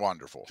would be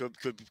wonderful.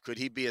 Could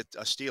he be a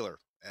Steeler?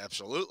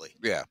 Absolutely.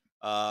 Yeah.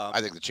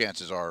 I think the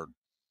chances are,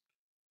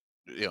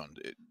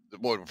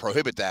 what would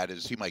prohibit that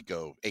is he might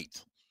go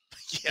 8th.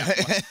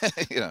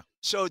 Yeah.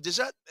 So does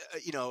that,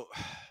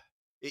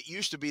 it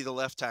used to be the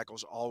left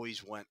tackles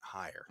always went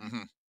higher.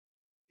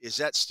 Is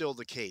that still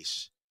the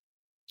case?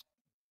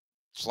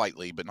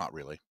 Slightly, but not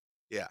really.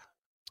 Yeah.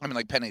 I mean,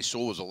 like Penei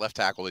Sewell was a left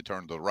tackle. They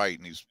turned to the right,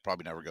 and he's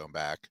probably never going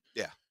back.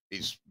 Yeah.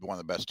 He's one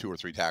of the best 2 or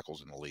 3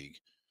 tackles in the league.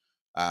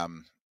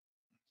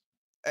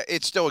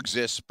 It still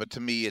exists, but to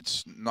me,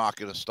 it's not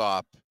going to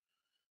stop.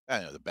 I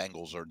know the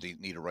Bengals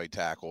need a right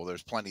tackle.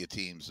 There's plenty of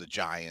teams, the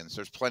Giants.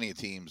 There's plenty of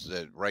teams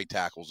that right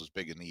tackle's as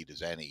big a need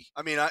as any.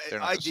 I mean,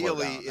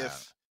 ideally,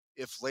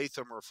 if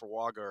Latham or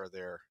Fuaga are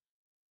there,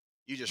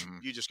 you just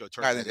go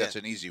turn it in. I think that's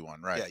an easy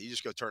one, right? Yeah, you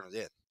just go turn it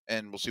in.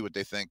 And we'll see what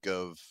they think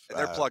of. And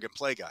they're plug and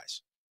play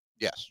guys.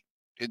 Yes,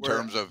 in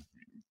terms of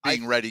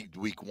being ready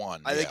week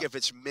 1. I think if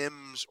it's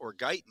Mims or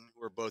Guyton,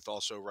 who are both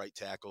also right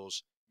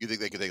tackles. You think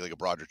they could take like a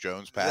Broderick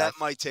Jones path? That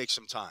might take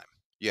some time.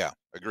 Yeah,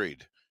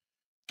 agreed.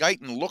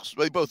 Guyton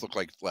they both look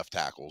like left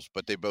tackles,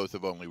 but they both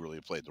have only really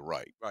played the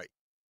right. Right.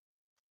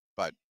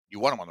 But you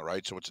want them on the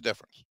right, so what's the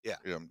difference? Yeah.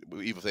 Even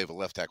if they have a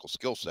left tackle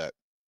skill set,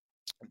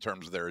 in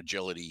terms of their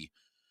agility,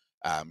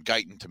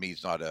 Guyton to me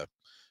is not a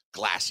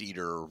glass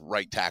eater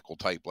right tackle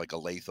type like a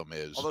Latham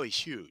is. Although he's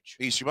huge.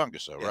 He's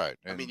humongous though, right?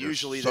 And I mean,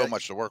 usually so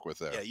much to work with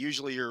there. Yeah,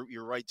 usually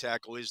your right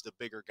tackle is the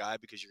bigger guy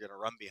because you're going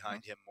to run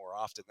behind him more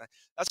often.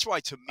 That's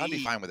why, to me, I'd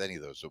be fine with any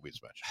of those that we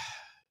just mentioned.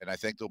 And I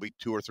think there'll be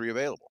 2 or 3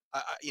 available.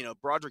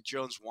 Broderick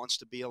Jones wants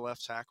to be a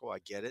left tackle. I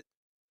get it.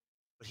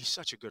 But he's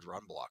such a good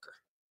run blocker.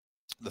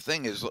 The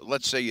thing is,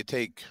 let's say you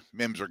take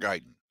Mims or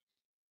Guyton.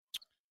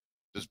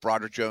 Does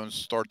Broderick Jones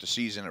start the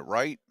season at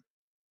right?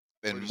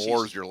 And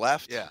Moore's your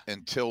left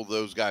until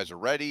those guys are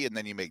ready, and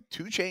then you make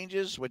 2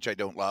 changes, which I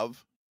don't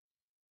love.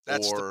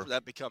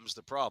 That becomes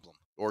the problem.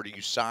 Or do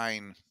you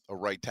sign a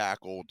right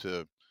tackle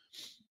to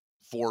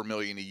 $4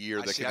 million a year?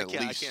 I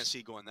can't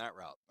see going that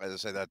route. As I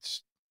say,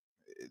 that's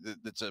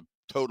a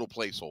total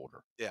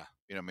placeholder. Yeah.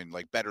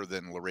 Like better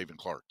than LaRaven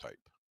Clark type.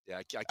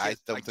 Yeah, I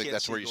don't think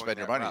that's where you spend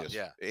your money is.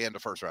 Yeah. And a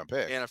first-round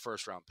pick.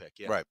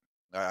 Yeah. Right.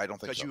 I don't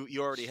think so. Because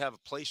you already have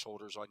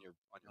placeholders on your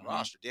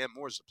roster. Dan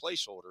Moore's the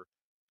placeholder.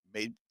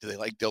 Do they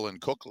like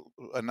Dylan Cook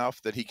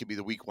enough that he could be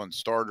the week 1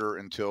 starter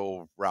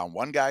until round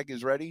 1 guy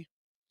is ready?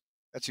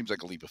 That seems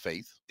like a leap of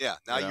faith. Yeah.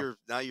 Now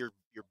you're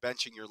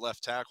benching your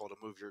left tackle to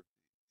move your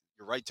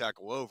right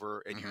tackle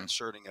over, and you're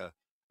inserting a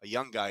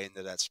young guy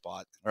into that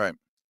spot. Right.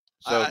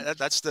 So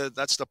that's the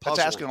puzzle. That's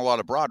asking a lot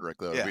of Broderick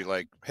though. To be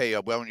like, hey,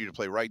 I want you to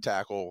play right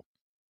tackle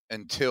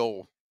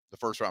until the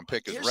first round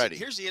pick is ready.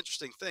 Here's the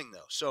interesting thing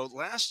though. So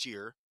last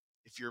year,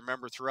 if you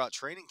remember throughout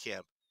training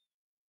camp,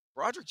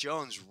 Broderick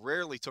Jones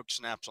rarely took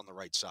snaps on the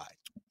right side.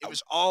 It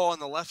was all on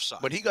the left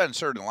side. When he got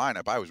inserted in the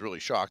lineup, I was really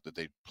shocked that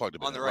they plugged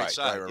him on in the right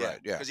side. Right,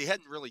 yeah. Because he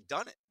hadn't really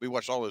done it. We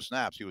watched all those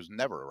snaps. He was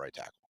never a right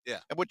tackle. Yeah.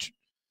 And which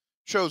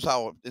shows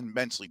how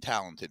immensely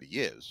talented he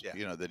is. Yeah.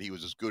 You know, that he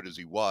was as good as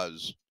he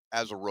was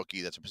as a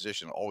rookie. That's a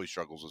position that always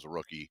struggles as a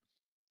rookie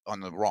on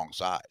the wrong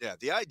side. Yeah,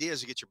 the idea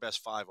is to get your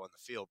best 5 on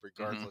the field,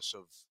 regardless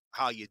of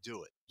how you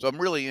do it. So I'm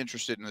really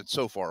interested in it.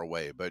 So far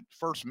away, but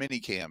first mini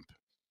camp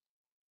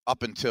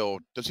up until,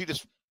 does he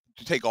just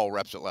take all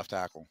reps at left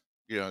tackle?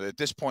 You know, at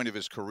this point of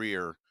his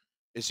career,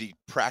 is he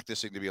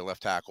practicing to be a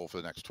left tackle for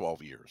the next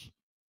 12 years?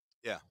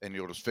 Yeah. And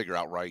you'll just figure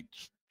out right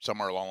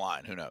somewhere along the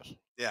line. Who knows?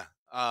 Yeah.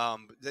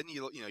 Then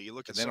you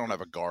look at. And they don't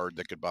have a guard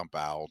that could bump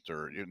out,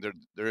 or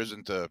there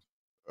isn't a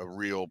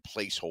real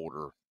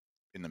placeholder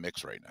in the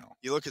mix right now.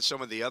 You look at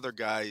some of the other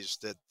guys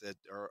that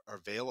are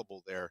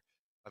available there.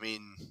 I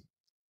mean,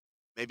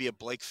 maybe a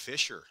Blake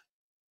Fisher.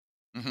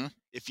 Mm-hmm.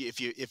 If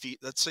you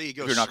let's say you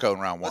go, if you're not going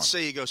round one. Let's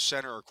say you go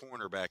center or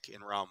cornerback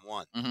in round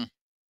 1. Mm-hmm.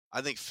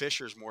 I think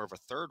Fisher's more of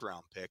a 3rd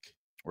round pick.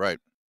 Right.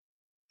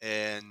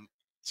 And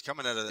it's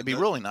coming out of. It'd be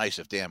really nice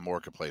if Dan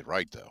Moore could play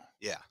right, though.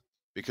 Yeah.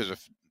 Because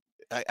if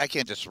I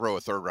can't just throw a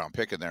 3rd round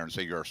pick in there and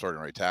say you're a starting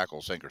right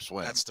tackle, sink or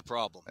swim. That's the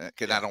problem.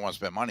 Because I don't want to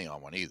spend money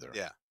on one either.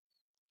 Yeah.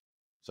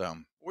 So,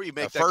 or you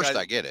make at that first, guy,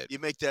 I get it. You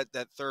make that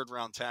 3rd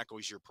round tackle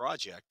is your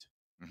project,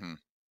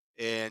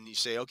 and you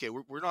say, okay,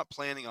 we're not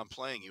planning on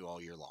playing you all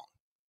year long.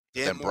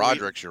 Dan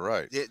Broderick's, you're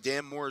right.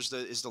 Dan Moore is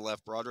the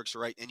left, Broderick's the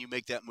right, and you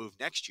make that move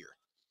next year.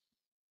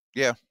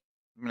 Yeah,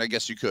 I mean, I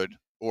guess you could,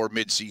 or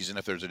mid-season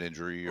if there's an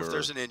injury. Or if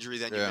there's an injury,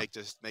 then you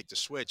make the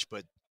switch.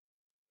 But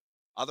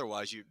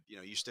otherwise, you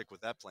stick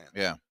with that plan.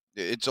 Yeah,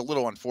 it's a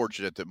little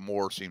unfortunate that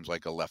Moore seems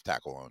like a left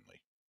tackle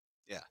only.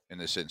 Yeah. In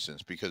this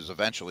instance, because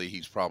eventually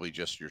he's probably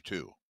just your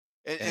 2.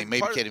 And he and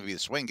maybe can't even be the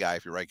swing guy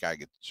if your right guy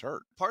gets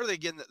hurt. Part of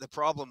the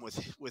problem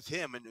with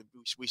him, and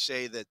we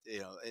say that,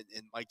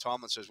 and Mike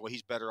Tomlin says, well,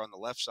 he's better on the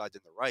left side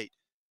than the right,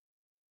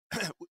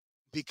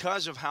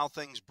 because of how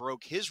things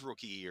broke his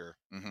rookie year.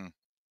 Mm-hmm.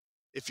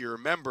 If you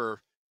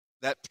remember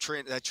that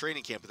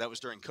training camp, that was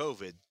during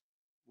COVID.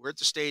 We're at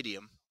the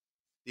stadium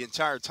the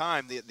entire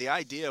time. The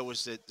idea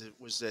was that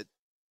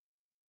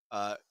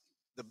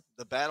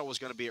the battle was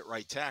going to be at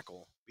right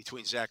tackle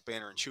between Zach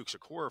Banner and Chuks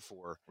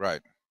Okorafor.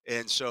 Right.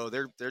 And so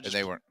they're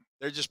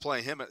just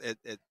playing him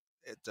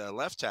at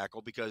left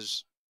tackle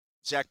because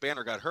Zach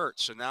Banner got hurt.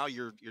 So now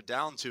you're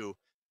down to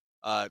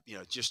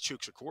just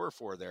Chuks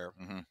Okorafor there.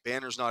 Mm-hmm.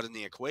 Banner's not in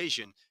the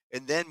equation.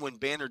 And then when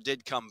Banner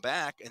did come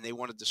back and they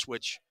wanted to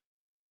switch,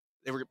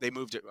 they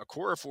moved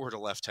Okorafor to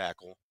left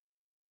tackle.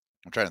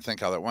 I'm trying to think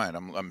how that went.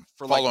 I'm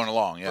following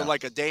along. Yeah. For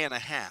like a day and a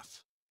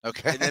half.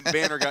 Okay. And then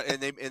Banner got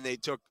and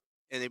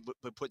they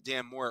put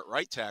Dan Moore at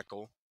right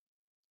tackle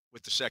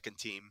with the second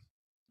team.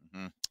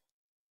 Mm-hmm.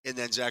 And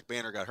then Zach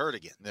Banner got hurt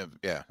again.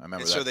 Yeah, I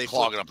remember that. So they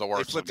clogging up the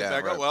works. They flipped it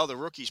back. Right. Oh, well, the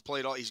rookie's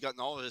played he's gotten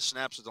all of his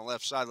snaps at the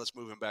left side. Let's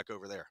move him back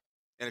over there.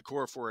 And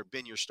Okorafor had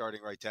been your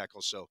starting right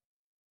tackle, so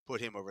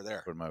put him over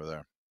there. Put him over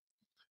there.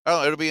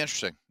 Oh, it'll be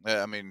interesting.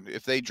 I mean,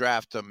 if they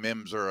draft a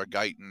Mims or a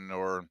Guyton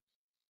or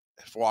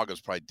Fuaga's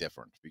probably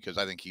different because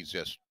I think he's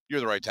just, you're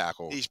the right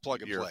tackle. He's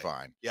plug and play. You're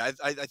fine. Yeah,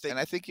 I think. And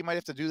I think you might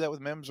have to do that with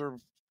Mims or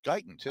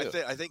Guyton too.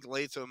 I think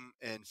Latham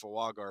and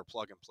Fuaga are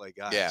plug and play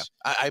guys. Yeah,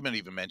 I haven't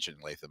even mentioned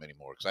Latham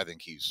anymore because I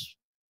think he's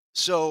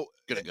going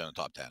to go in the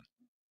top 10.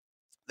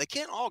 They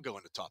can't all go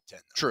in the top 10.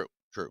 Though.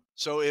 True.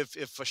 So if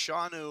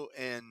Fashanu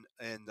and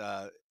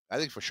I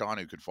think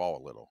Fashanu could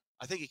fall a little.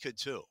 I think he could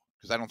too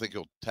because I don't think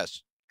he'll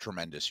test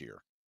tremendous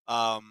here.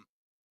 So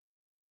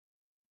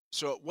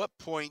at what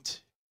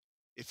point,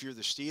 if you're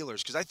the Steelers,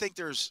 because I think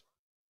there's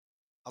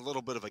a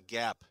little bit of a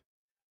gap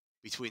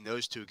between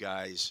those two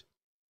guys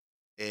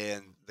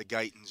and the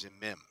Guytons and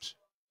Mims.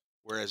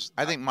 Whereas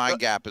I think my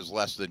gap is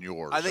less than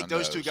yours. I think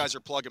those two guys are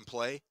plug and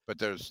play. But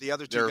there's the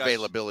other two their guys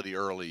availability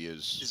early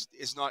is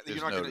not. You're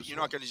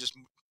not going to just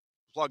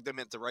plug them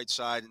at the right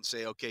side and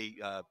say, okay,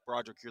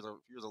 Broderick, you're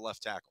the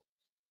left tackle.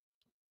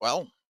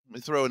 Well, let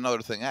me throw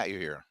another thing at you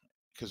here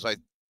because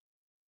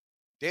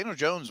Daniel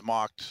Jones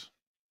mocked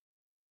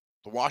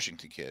the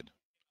Washington kid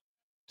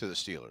to the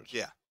Steelers.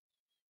 Yeah.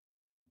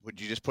 Would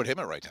you just put him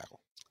at right tackle?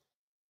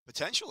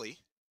 Potentially.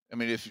 I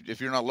mean, if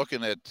you're not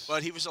looking at,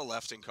 but he was a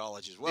left in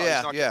college as well.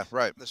 Yeah, He's not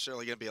right.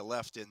 Necessarily going to be a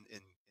left in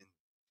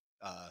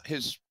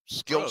his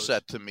skill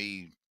set to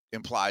me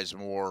implies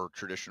more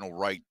traditional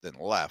right than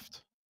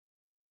left.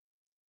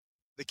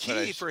 The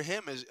key for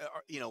him is,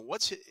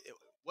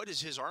 what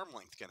is his arm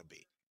length going to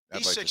be?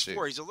 He's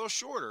 6'4". He's a little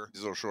shorter.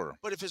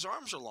 But if his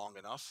arms are long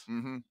enough,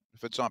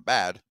 if it's not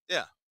bad,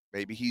 yeah,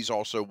 maybe he's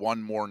also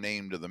one more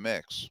name to the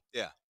mix.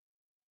 Yeah.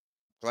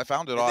 I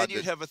found it odd then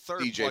you'd have a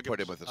third DJ put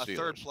him with the Steelers. A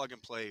third plug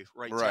and play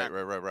right.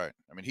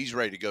 I mean, he's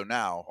ready to go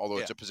now, although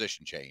it's a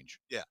position change.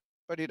 Yeah.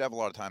 But he'd have a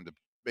lot of time to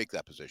make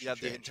that position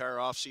change. You have the entire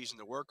offseason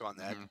to work on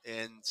that.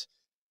 And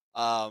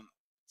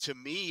to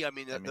me,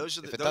 those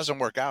are the. If it doesn't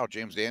work out,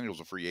 James Daniels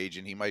a free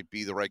agent. He might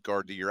be the right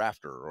guard the year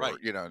after. Or,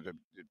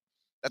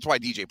 that's why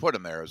DJ put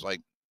him there. Is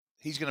like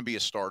he's going to be a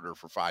starter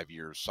for 5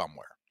 years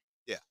somewhere.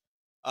 Yeah.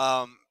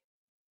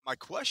 My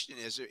question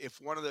is,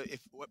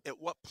 at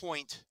what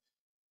point,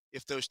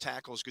 if those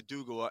tackles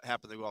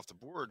happen to go off the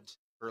board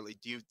early,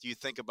 do you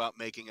think about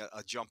making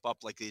a jump up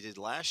like they did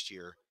last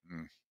year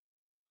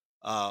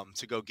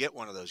to go get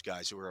one of those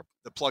guys who are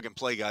the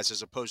plug-and-play guys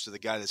as opposed to the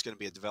guy that's going to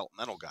be a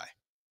developmental guy.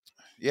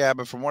 Yeah,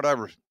 but from what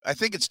I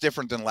think it's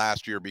different than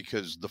last year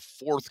because the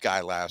fourth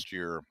guy last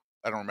year,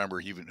 I don't remember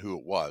even who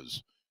it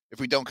was. If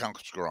we don't count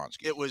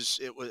Skoronski. It was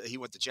he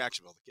went to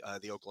Jacksonville,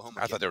 the Oklahoma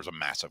I kid. thought there was a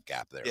massive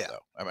gap there, Yeah.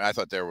 though. I mean, I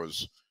thought there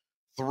was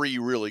 3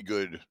 really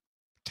good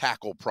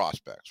tackle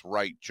prospects,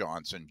 Wright,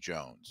 Johnson,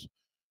 Jones,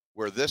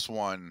 where this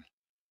one,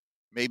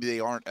 maybe they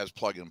aren't as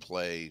plug and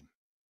play.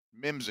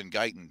 Mims and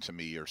Guyton, to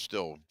me, are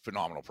still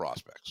phenomenal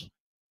prospects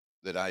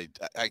that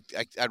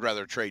I'd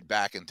rather trade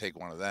back and take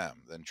one of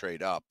them than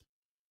trade up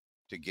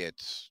to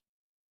get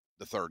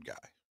the third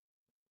guy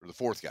or the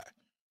fourth guy.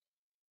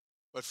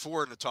 But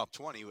 4 in the top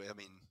 20, I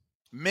mean.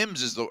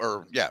 Mims is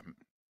Latham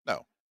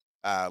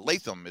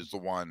is the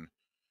one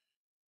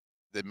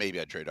that maybe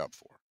I'd trade up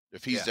for.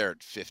 If he's there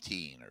at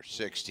 15 or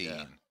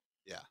 16,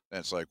 yeah. Then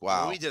it's like,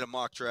 wow. Well, we did a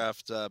mock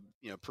draft,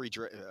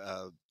 pre-draft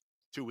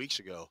 2 weeks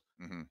ago,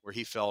 where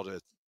he fell to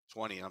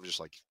 20, and I'm just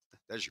like,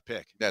 "There's your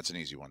pick." That's an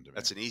easy one to me.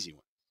 That's an easy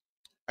one.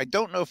 I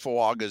don't know if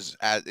Fuaga's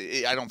I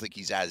don't think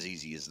he's as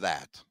easy as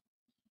that.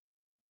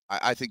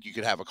 I think you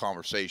could have a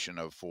conversation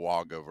of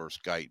Fuaga versus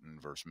Guyton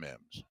versus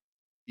Mims,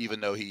 even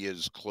though he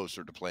is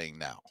closer to playing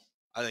now.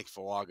 I think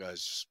Fuaga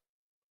is.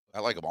 I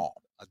like them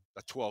all.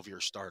 A 12-year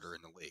starter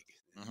in the league,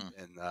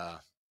 and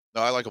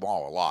no, I like them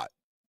all a lot.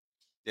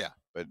 Yeah,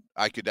 but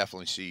I could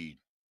definitely see.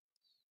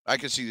 I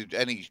could see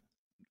any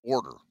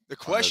order. The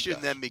question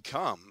then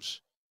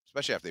becomes,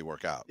 especially if they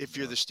work out, if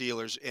you're the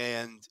Steelers,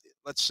 and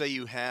let's say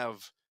you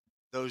have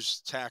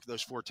those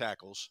 4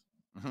 tackles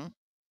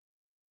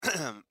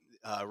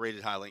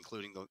rated highly,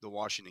 including the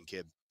Washington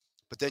kid,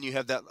 but then you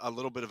have that a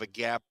little bit of a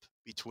gap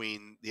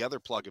between the other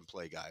plug and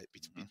play guy.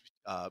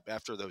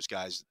 After those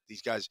guys,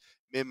 these guys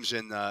Mims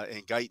and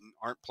Guyton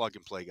aren't plug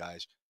and play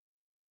guys,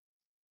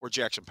 or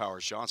Jackson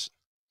Powers Johnson.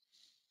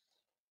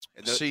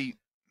 And see,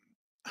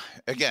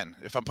 again,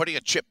 if I'm putting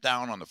a chip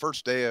down on the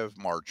first day of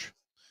March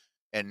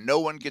and no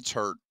one gets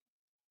hurt,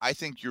 I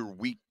think your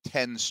week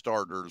 10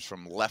 starters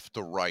from left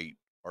to right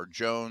are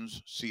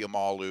Jones,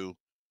 Siamalu,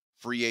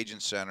 free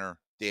agent center,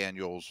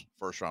 Daniels,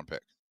 first-round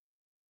pick.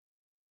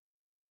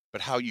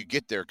 But how you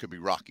get there could be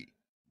rocky,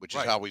 which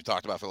is how we've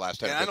talked about for the last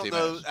 10 and 15 I don't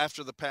minutes. know,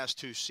 after the past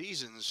 2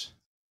 seasons,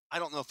 I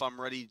don't know if I'm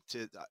ready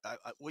to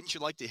wouldn't you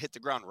like to hit the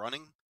ground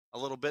running a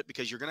little bit,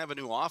 because you're going to have a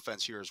new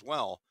offense here as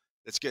well.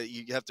 It's good.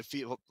 You have to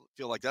feel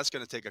like that's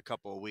going to take a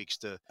couple of weeks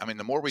to. I mean,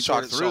 the more we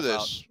talk through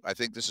this, I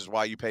think this is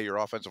why you pay your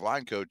offensive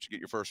line coach to get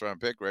your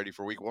first-round pick ready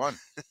for week 1,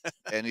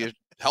 and you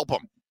help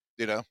them.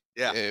 Yeah.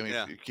 I mean,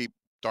 you keep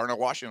Darnell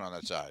Washington on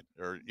that side,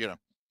 or you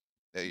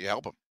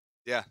help them.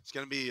 Yeah, it's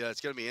going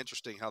to be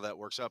interesting how that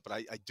works out. But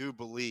I do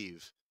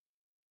believe,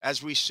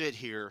 as we sit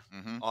here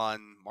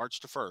on March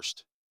the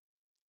 1st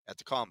at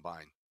the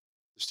Combine,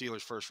 the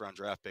Steelers' first-round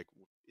draft pick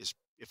is,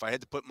 if I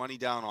had to put money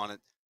down on it,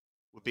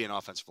 would be an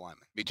offensive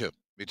lineman. Me too.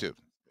 It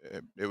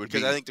would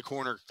because I think the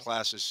corner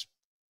class is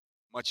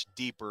much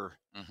deeper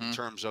in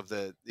terms of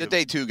the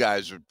day 2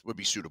 guys would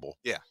be suitable.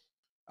 Yeah.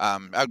 I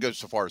would go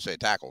so far as say a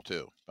tackle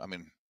too. I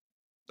mean,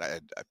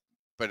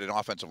 but an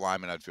offensive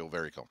lineman, I'd feel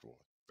very comfortable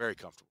with. Very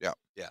comfortable.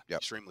 Yeah.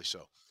 Extremely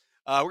so.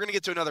 We're going to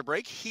get to another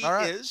break. He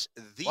is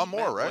the one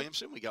more, Matt right?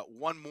 Williamson. We got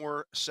one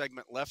more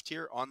segment left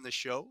here on the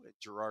show.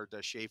 Gerard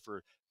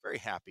Schaefer, very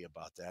happy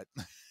about that.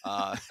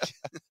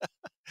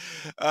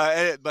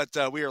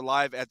 But we are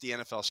live at the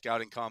NFL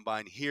Scouting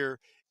Combine here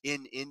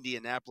in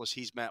Indianapolis.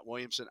 He's Matt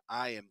Williamson.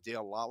 I am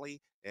Dale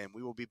Lally, and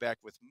we will be back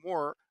with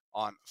more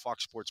on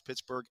Fox Sports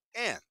Pittsburgh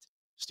and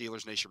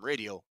Steelers Nation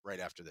Radio right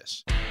after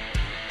this.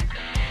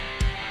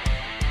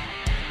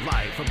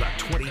 Live from the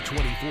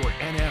 2024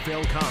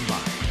 NFL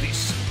Combine,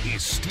 this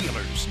is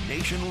Steelers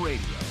Nation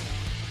Radio.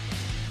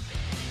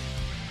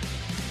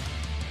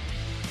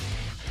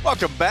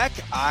 Welcome back.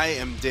 I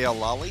am Dale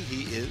Lally.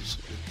 He is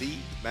the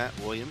Matt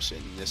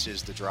Williamson. This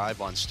is The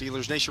Drive on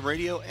Steelers Nation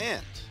Radio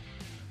and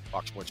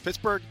Fox Sports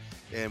Pittsburgh.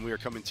 And we are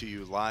coming to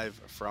you live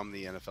from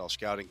the NFL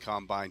Scouting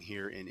Combine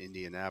here in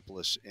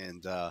Indianapolis.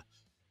 And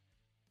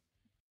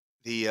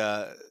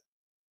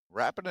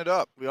wrapping it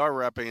up. We are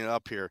wrapping it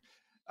up here.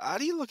 How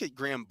do you look at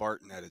Graham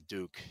Barton out of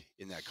Duke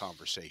in that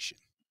conversation?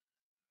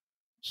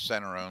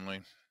 Center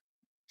only,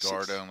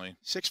 guard only.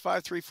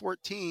 6'5",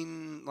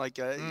 314,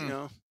 you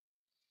know.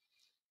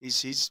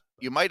 He's.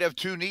 You might have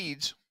 2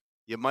 needs.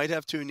 You might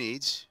have 2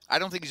 needs. I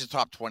don't think he's a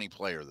top 20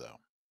 player, though.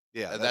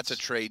 Yeah, that's a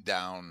trade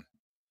down.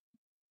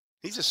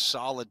 He's a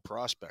solid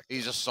prospect.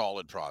 He's a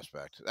solid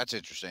prospect. That's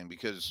interesting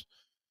because,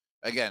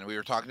 again, we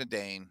were talking to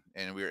Dane,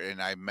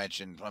 and I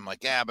mentioned, I'm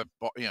like, yeah, but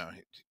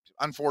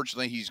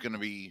unfortunately, he's going to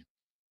be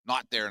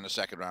not there in the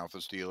second round for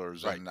the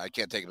Steelers, and I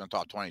can't take him in the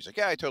top 20. He's like,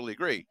 yeah, I totally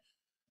agree.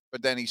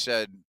 But then he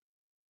said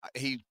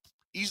he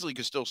easily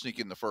could still sneak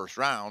in the first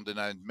round, and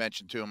I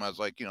mentioned to him, I was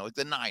like, like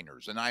the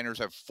Niners. The Niners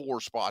have 4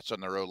 spots on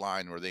their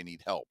O-line where they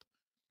need help.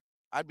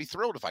 I'd be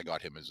thrilled if I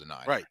got him as a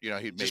Niner. Right.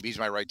 Maybe he's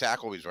my right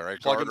tackle, he's my right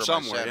plug guard, him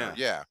somewhere,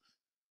 yeah.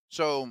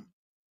 So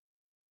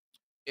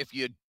if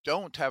you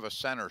don't have a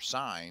center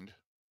signed,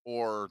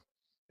 or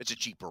it's a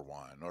cheaper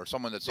one, or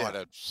someone that's not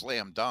a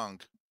slam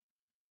dunk,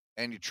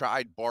 and you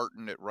tried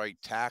Barton at right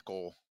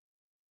tackle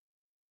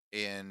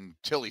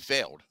until he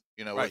failed,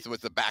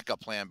 with the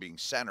backup plan being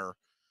center,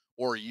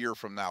 or a year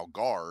from now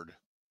guard,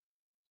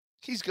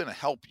 he's going to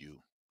help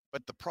you.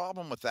 But the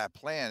problem with that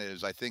plan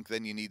is I think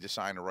then you need to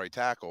sign a right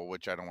tackle,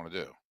 which I don't want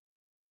to do.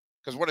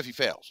 Because what if he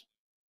fails?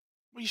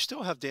 Well, you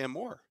still have Dan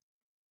Moore.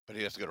 But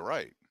he has to go to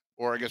right.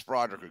 Or I guess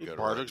Broderick would go to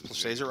right. Broderick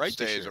stays at right this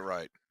year. Stays at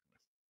right.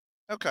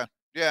 Okay.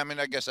 Yeah, I mean,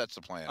 I guess that's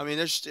the plan. I mean,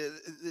 there's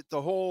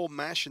the whole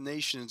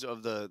machinations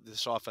of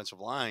this offensive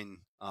line.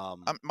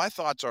 My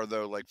thoughts are,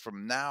 though, like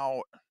from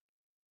now,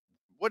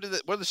 what are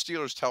the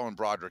Steelers telling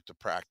Broderick to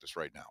practice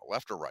right now,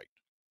 left or right?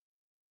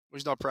 Well,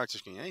 he's not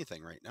practicing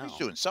anything right now. He's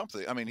doing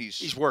something. I mean,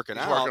 he's working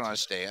out. He's working on his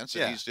stance,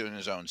 and he's doing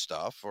his own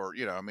stuff. Or,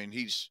 I mean,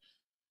 he's,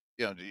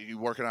 you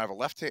working out of a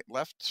left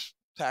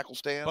tackle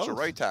stance both. Or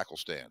right tackle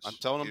stance? I'm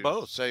telling them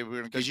both. Say we're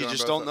going to because you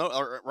just don't know.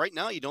 Or right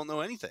now, you don't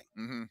know anything.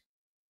 Mm-hmm.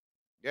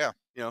 Yeah.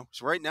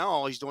 So right now,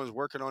 all he's doing is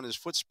working on his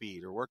foot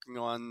speed or working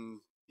on,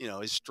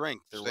 his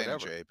strength or staying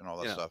whatever. In shape and all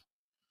that stuff.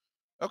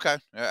 Okay.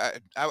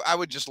 I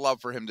would just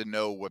love for him to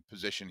know what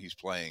position he's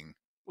playing.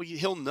 Well,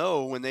 he'll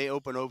know when they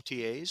open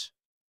OTAs.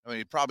 I mean,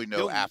 he'd probably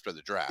know after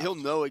the draft. He'll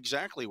know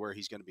exactly where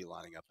he's going to be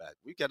lining up at.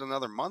 We've got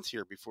another month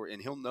here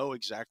and he'll know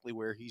exactly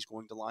where he's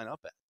going to line up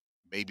at.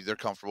 Maybe they're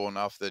comfortable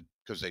enough that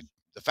because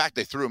the fact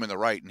they threw him in the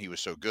right and he was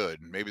so good,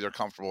 maybe they're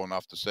comfortable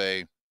enough to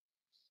say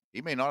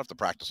he may not have to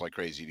practice like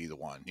crazy at either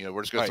one.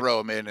 We're just going to throw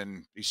him in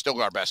and he's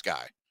still our best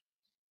guy.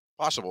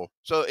 Possible.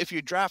 So if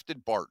you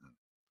drafted Barton,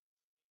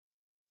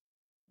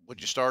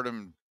 would you start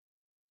him?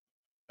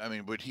 I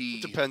mean, would he?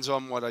 It depends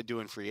on what I do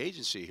in free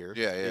agency here.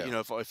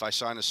 Yeah. If I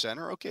sign a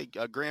center, okay,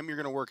 Graham, you're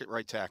going to work at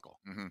right tackle.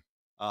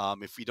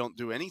 Mm-hmm. If you don't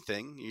do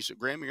anything, you say,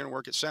 Graham, you're going to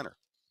work at center.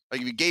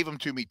 Like if you gave him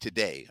to me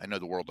today, I know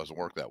the world doesn't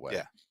work that way.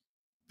 Yeah.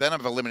 Then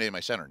I've eliminated my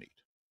center need.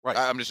 Right.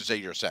 I'm just to say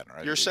you're a center.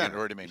 You're a center. You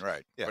know what I mean?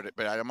 Right. Yeah.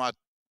 But I'm not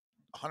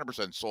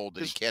 100% sold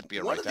that he can't be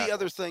a right tackle. One of the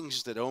other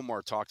things that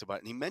Omar talked about,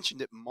 and he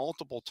mentioned it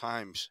multiple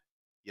times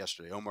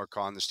yesterday, Omar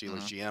Khan, the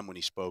Steelers GM, when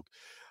he spoke,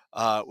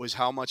 was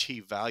how much he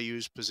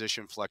values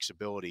position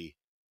flexibility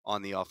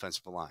on the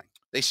offensive line.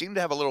 They seem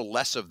to have a little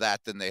less of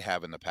that than they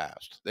have in the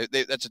past.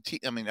 That's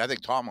I mean, I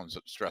think Tomlin's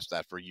stressed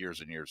that for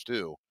years and years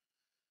too.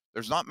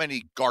 There's not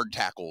many guard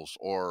tackles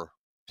or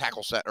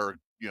tackle set, or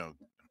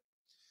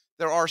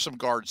there are some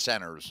guard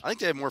centers. I think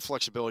they have more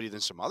flexibility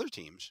than some other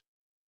teams.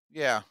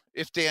 Yeah,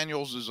 if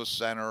Daniels is a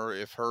center,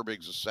 if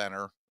Herbig's a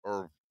center,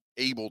 or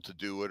able to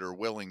do it, or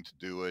willing to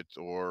do it,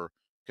 or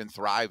can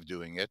thrive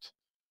doing it.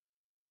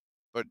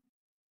 But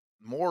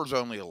Moore's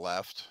only a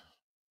left.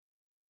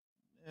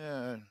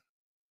 Yeah,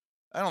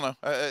 I don't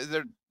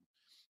know.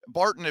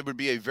 Barton, it would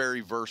be a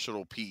very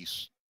versatile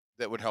piece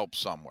that would help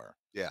somewhere.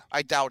 Yeah,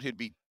 I doubt he'd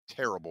be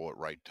terrible at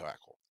right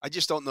tackle. I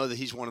just don't know that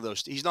he's one of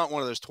those. He's not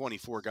one of those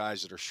 24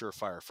 guys that are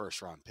surefire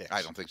first-round picks.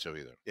 I don't think so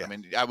either. Yeah. I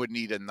mean, I would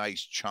need a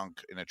nice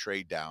chunk in a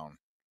trade down.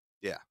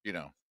 Yeah,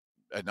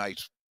 a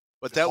nice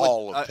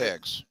haul of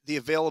picks. The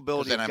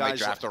availability. Then of I guys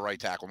might draft a right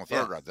tackle in the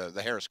third round,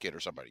 the Harris kid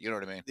or somebody. You know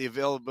what I mean? The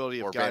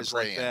availability of guys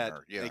like that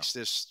or, makes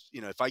this.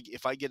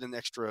 If I get an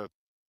extra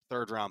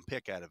third-round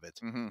pick out of it,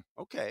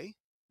 okay.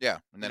 Yeah,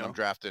 and then I'm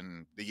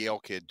drafting the Yale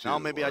kid too. Now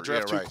maybe I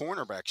draft two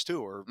cornerbacks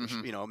too, or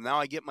now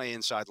I get my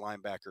inside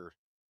linebacker.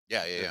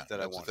 Yeah.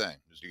 That's the thing.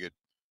 Is you get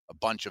a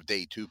bunch of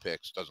day 2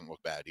 picks, doesn't look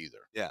bad either.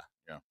 Yeah.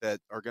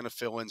 That are going to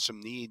fill in some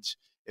needs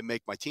and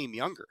make my team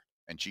younger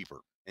and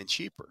cheaper.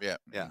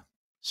 Yeah.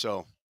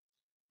 So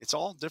it's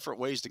all different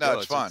ways to go.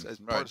 It's fun.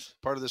 It's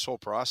part of this whole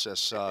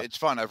process. It's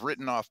fun. I've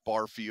written off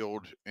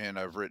Barfield and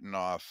I've written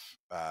off.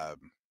 I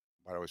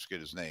always forget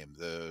his name.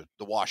 The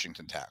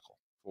Washington tackle.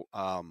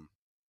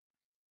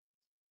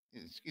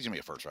 He's gonna be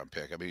a first-round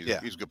pick. I mean,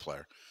 he's a good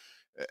player.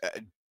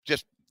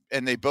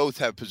 And they both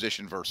have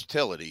position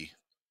versatility.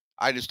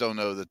 I just don't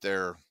know that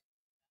they're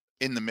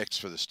in the mix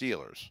for the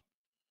Steelers.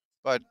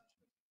 But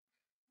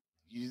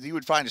you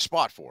would find a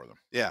spot for them.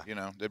 Yeah.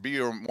 They'd be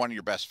one of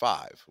your best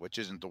 5, which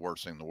isn't the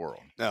worst thing in the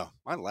world. No,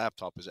 my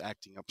laptop is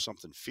acting up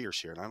something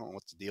fierce here, and I don't know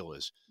what the deal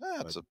is.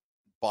 It's a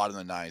bottom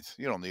of the 9th.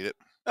 You don't need it.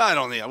 I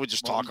don't need. I would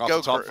just talk off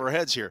the top of our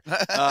heads here.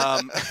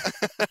 I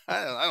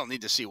don't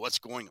need to see what's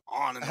going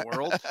on in the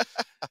world.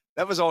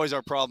 That was always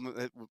our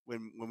problem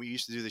when we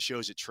used to do the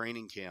shows at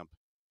training camp.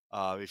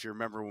 If you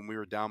remember when we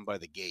were down by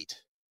the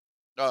gate.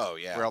 Oh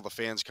yeah, where all the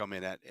fans come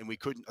in at, and we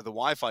couldn't. The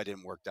Wi-Fi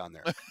didn't work down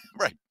there.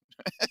 Right.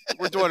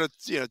 We're doing a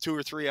 2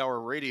 or 3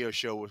 hour radio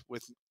show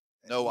with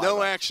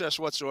no access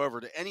whatsoever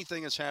to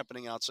anything that's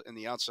happening outside in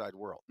the outside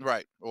world.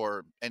 Right.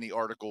 Or any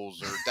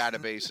articles or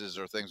databases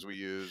or things we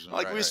use.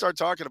 We start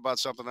talking about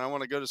something, and I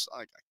want to go to.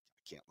 I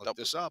can't look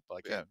this up.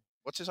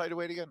 What's his height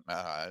weight again?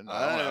 I don't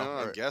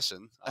know. I'm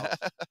guessing.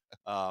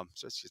 So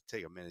let's just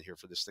take a minute here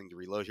for this thing to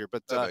reload here.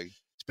 But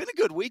it's been a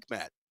good week,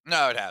 Matt.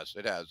 No, it has.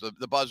 It has.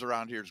 The buzz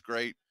around here is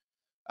great.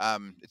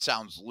 It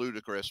sounds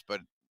ludicrous,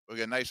 but we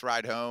get a nice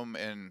ride home,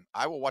 and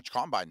I will watch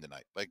Combine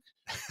tonight. Like,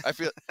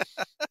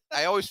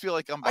 I always feel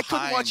like I'm behind. I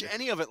couldn't watch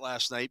any of it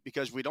last night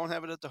because we don't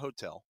have it at the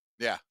hotel.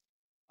 Yeah.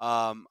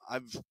 I'm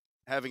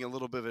having a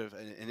little bit of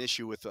an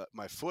issue with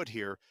my foot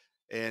here,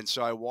 and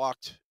so I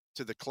walked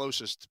to the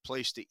closest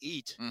place to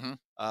eat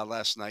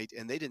last night,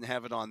 and they didn't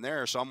have it on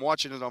there, so I'm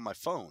watching it on my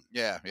phone.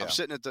 Yeah. I'm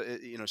sitting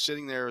at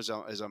sitting there as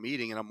I'm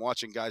eating, and I'm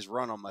watching guys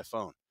run on my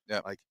phone.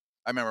 Yeah, like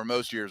I remember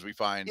most years we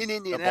find in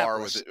a bar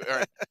with Indianapolis. it.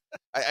 Right.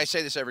 I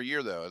say this every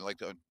year though, like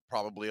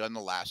probably on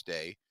the last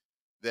day,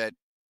 that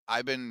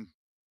I've been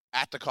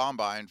at the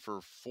combine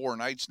for 4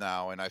 nights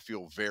now, and I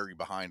feel very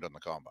behind on the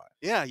combine.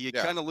 Yeah, you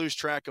kind of lose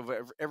track of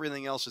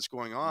everything else that's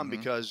going on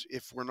because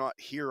if we're not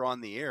here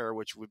on the air,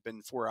 which we've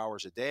been 4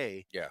 hours a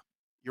day,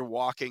 you're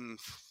walking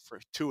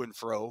to and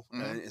fro,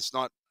 and it's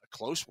not a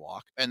close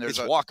walk, and it's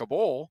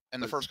walkable.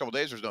 And the first couple of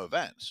days, there's no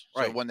events,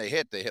 so when they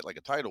hit like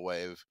a tidal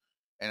wave.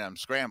 And I'm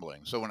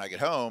scrambling. So when I get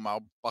home,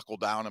 I'll buckle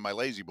down in my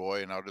lazy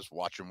boy and I'll just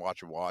watch.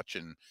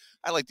 And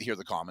I like to hear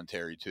the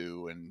commentary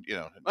too. And,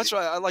 that's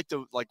why I like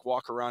to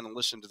walk around and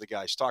listen to the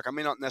guys talk. I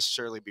may not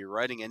necessarily be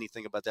writing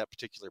anything about that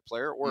particular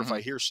player, or if I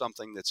hear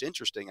something that's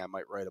interesting, I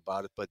might write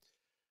about it. But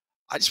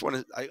I just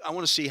want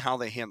to see how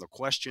they handle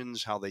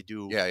questions, how they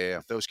do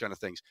those kind of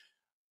things.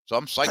 So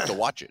I'm psyched to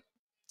watch it.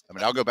 I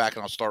mean, I'll go back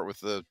and I'll start with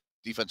the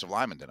defensive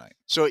lineman tonight.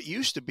 So it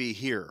used to be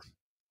here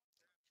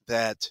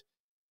that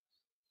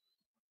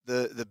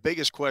the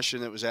biggest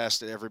question that was asked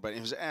to everybody, it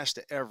was asked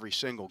to every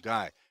single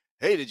guy.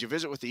 Hey, did you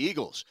visit with the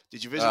Eagles?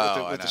 Did you visit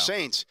with the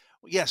Saints?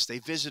 Well, yes, they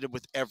visited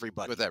with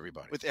everybody. With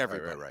everybody.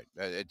 Right.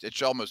 It's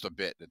almost a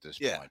bit at this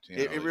point.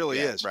 It really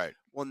is. Right.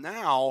 Well,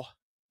 now,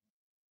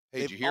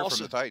 hey, did you hear from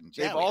the Titans?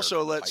 They've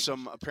also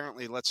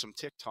apparently let some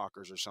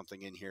TikTokers or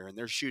something in here, and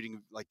they're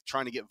shooting,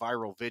 trying to get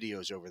viral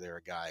videos over there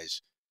of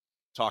guys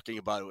talking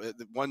about it.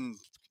 One,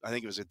 I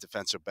think it was a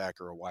defensive back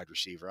or a wide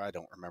receiver. I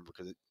don't remember,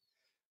 because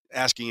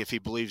asking if he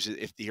believes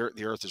if the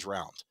earth is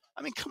round.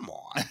 I mean, come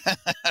on.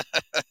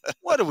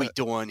 What are we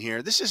doing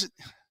here? This isn't.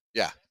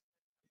 Yeah.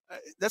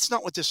 That's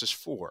not what this is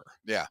for.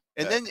 Yeah.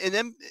 And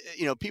then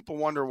people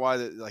wonder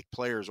why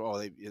players. Oh,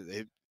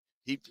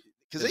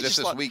 because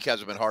this week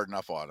hasn't been hard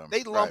enough on them.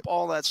 They lump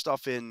all that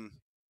stuff in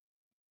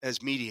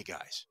as media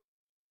guys,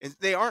 and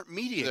they aren't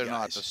media guys. They're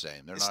not the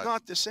same. It's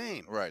not the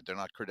same. Right. They're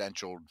not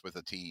credentialed with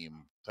a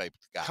team type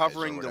guys.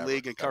 Covering the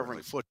league and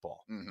covering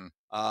football. Mm-hmm.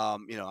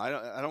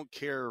 I don't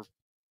care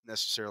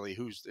necessarily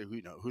who's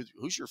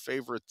your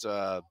favorite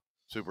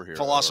superhero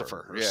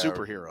philosopher or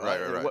superhero.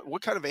 Right.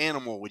 What kind of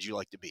animal would you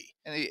like to be?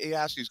 And he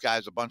asks these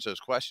guys a bunch of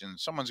those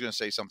questions. Someone's going to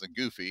say something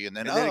goofy, and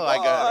then I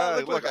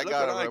got what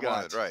I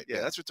wanted. Right.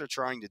 Yeah, that's what they're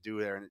trying to do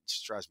there, and it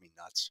just drives me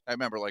nuts. I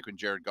remember when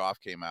Jared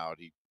Goff came out,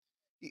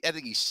 I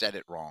think he said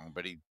it wrong,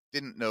 but he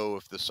didn't know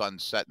if the sun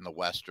set in the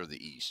west or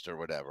the east or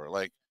whatever.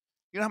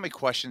 You know how many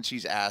questions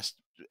he's asked,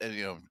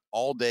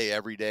 all day,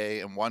 every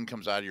day, and one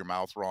comes out of your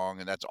mouth wrong,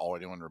 and that's all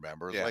anyone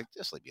remembers. Yeah.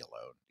 Just leave me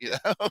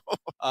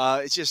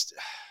alone. It's just,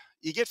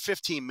 you get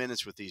 15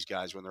 minutes with these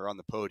guys when they're on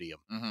the podium,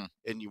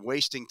 and you're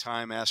wasting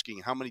time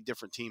asking how many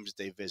different teams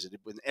they visited.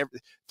 With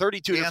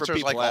 32 different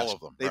people, all of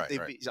them.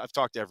 I've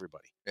talked to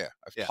everybody. Yeah,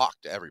 I've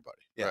talked to everybody.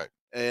 Yeah. Right.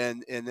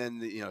 And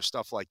then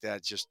stuff like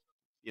that. Just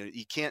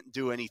you can't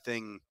do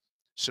anything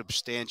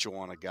substantial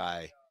on a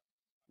guy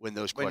when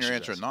you're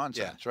answering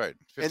nonsense, right?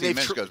 15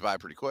 minutes goes by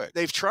pretty quick.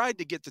 They've tried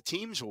to get the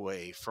teams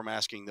away from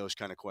asking those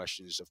kind of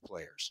questions of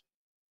players.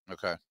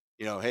 Okay.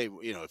 Hey,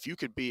 if you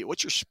could be,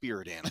 what's your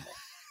spirit animal?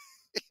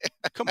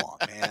 Come on,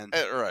 man.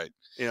 Right.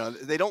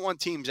 They don't want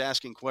teams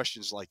asking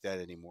questions like that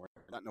anymore.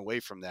 Gotten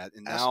away from that,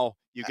 and now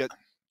you get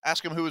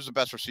ask them who was the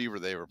best receiver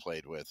they ever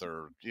played with,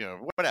 or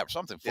whatever,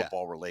 something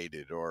football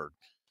related, or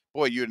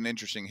boy, you had an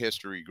interesting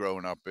history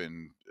growing up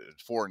in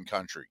a foreign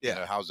country.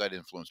 Yeah. How's that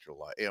influenced your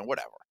life?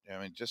 Whatever.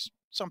 I mean, just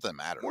something that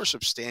matters. More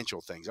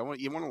substantial things. You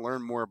want to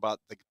learn more about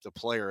the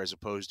player as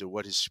opposed to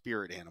what his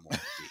spirit animal would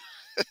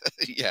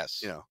be.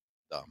 Yes.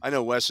 I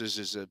know Wes's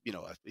is a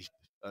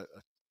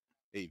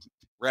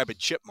rabid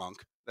chipmunk.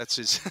 That's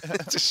his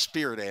it's a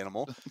spirit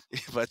animal.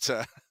 But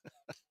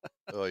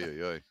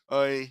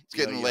it's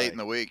getting late in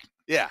the week.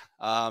 Yeah.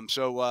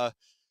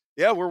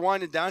 We're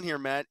winding down here,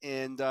 Matt,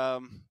 and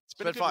it's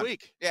been a good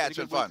week. Yeah, it's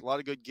been fun. A lot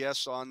of good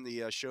guests on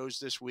the shows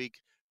this week.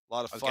 A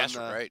lot of fun. Guests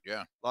are great,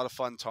 yeah. A lot of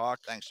fun talk.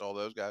 Thanks to all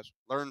those guys.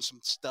 Learn some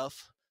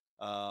stuff.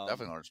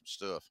 Definitely learn some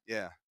stuff.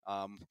 Yeah.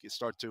 We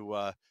start to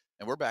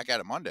and we're back at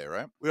it Monday,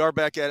 right? We are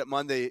back at it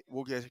Monday.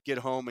 We'll get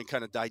home and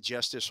kind of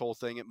digest this whole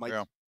thing. It might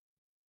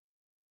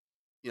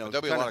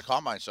there'll be a lot of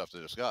combine stuff to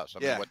discuss. I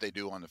mean, what they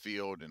do on the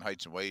field and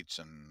heights and weights,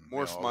 and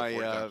morph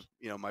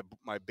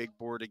my big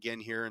board again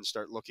here and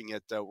start looking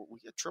at we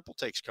get triple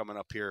takes coming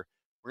up here.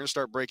 We're going to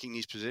start breaking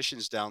these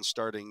positions down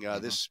starting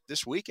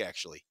this week,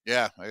 actually.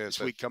 Yeah,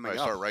 this week coming up.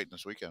 Start writing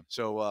this weekend.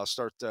 So I'll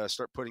start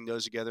putting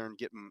those together and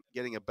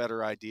getting a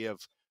better idea of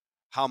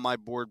how my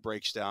board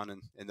breaks down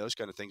and those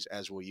kind of things,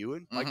 as will you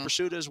and Mike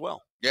Pursuta as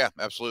well. Yeah,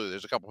 absolutely.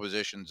 There's a couple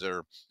positions that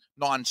are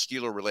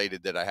non-Steeler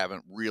related that I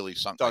haven't really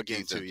dug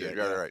into yet.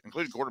 Right,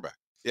 including quarterback.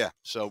 Yeah,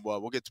 so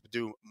we'll get to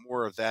do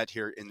more of that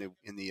here in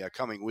the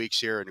coming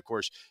weeks here, and of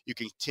course you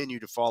can continue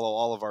to follow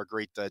all of our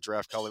great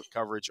draft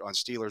coverage on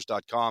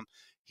Steelers.com.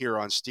 Here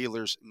on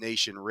Steelers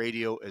Nation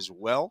Radio as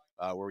well,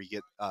 where we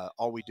get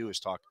all we do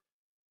is talk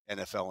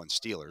NFL and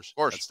Steelers. Of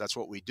course. That's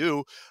what we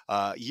do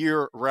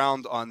year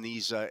round on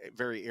these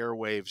very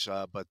airwaves.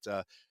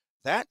 But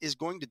that is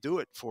going to do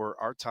it for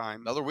our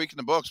time. Another week in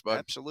the books, bud.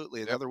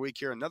 Absolutely. Another week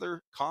here.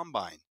 Another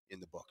combine in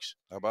the books.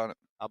 How about it?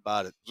 It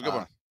was a good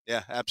one.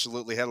 Yeah,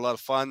 absolutely. Had a lot of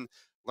fun,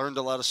 learned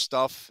a lot of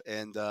stuff,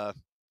 and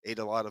ate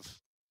a lot of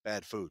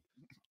bad food.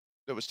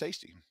 It was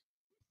tasty.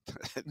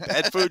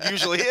 Bad food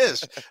usually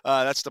is.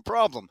 That's the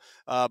problem.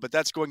 But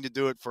that's going to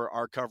do it for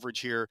our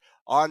coverage here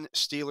on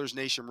Steelers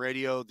Nation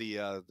Radio.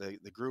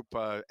 The group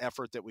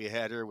effort that we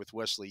had here with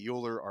Wesley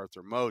Euler,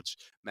 Arthur Moats,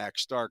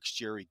 Max Starks,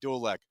 Jerry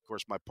Dulek, of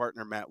course, my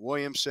partner Matt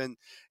Williamson,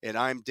 and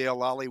I'm Dale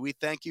Lally. We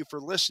thank you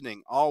for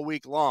listening all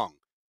week long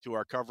to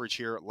our coverage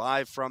here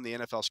live from the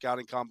NFL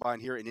Scouting Combine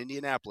here in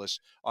Indianapolis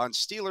on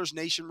Steelers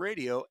Nation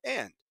Radio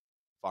and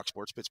Fox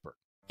Sports Pittsburgh.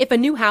 If a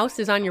new house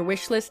is on your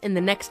wish list in the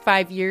next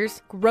 5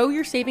 years, grow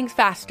your savings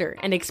faster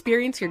and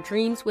experience your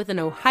dreams with an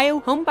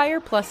Ohio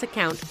Homebuyer Plus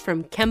account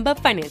from Kemba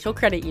Financial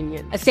Credit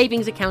Union. A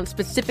savings account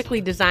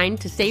specifically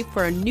designed to save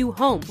for a new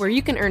home, where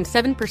you can earn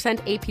 7%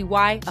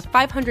 APY,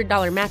 a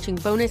 $500 matching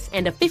bonus,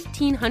 and a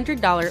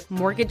 $1,500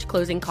 mortgage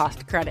closing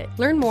cost credit.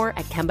 Learn more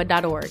at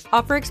Kemba.org.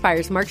 Offer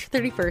expires March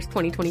 31st,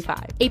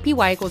 2025.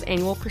 APY equals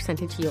annual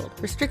percentage yield.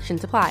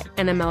 Restrictions apply.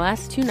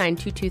 NMLS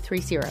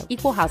 292230.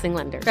 Equal housing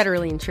lender.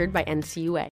 Federally insured by NCUA.